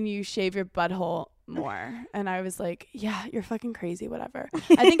 yeah, can you shave your butthole more? And I was like, yeah, you're fucking crazy, whatever.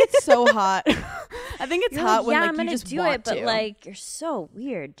 I think it's so hot. I think it's hot when like you just do want it, but like you're so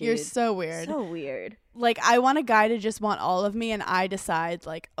weird, dude. You're so weird. So weird. Like I want a guy to just want all of me and I decide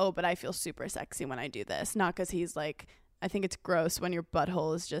like, oh, but I feel super sexy when I do this. Not because he's like, I think it's gross when your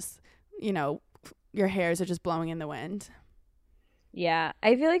butthole is just, you know, your hairs are just blowing in the wind. Yeah.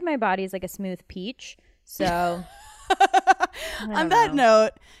 I feel like my body is like a smooth peach. So on that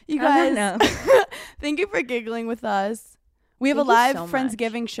note, you guys, thank you for giggling with us. We have a live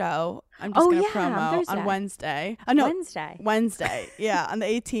Friendsgiving show. I'm just going to promo on Wednesday. Wednesday. Yeah, on the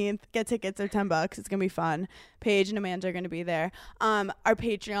 18th. Get tickets. They're $10. It's going to be fun. Paige and Amanda are going to be there. Our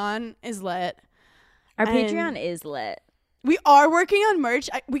Patreon is lit. Patreon is lit. We are working on merch.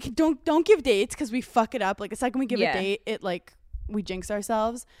 Don't give dates because we fuck it up. Like the second we give a date, it like we jinx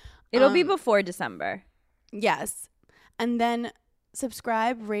ourselves. It'll be before December. Yes. And then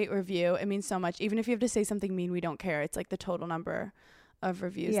subscribe, rate, review. It means so much. Even if you have to say something mean, we don't care. It's like the total number of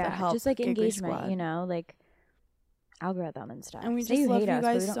reviews that help. Just like Giggly engagement, Squad. you know, like algorithm and stuff. And we just love you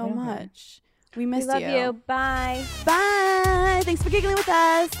guys so much. We miss you. We love you. Bye. Bye. Thanks for giggling with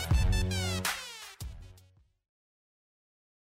us.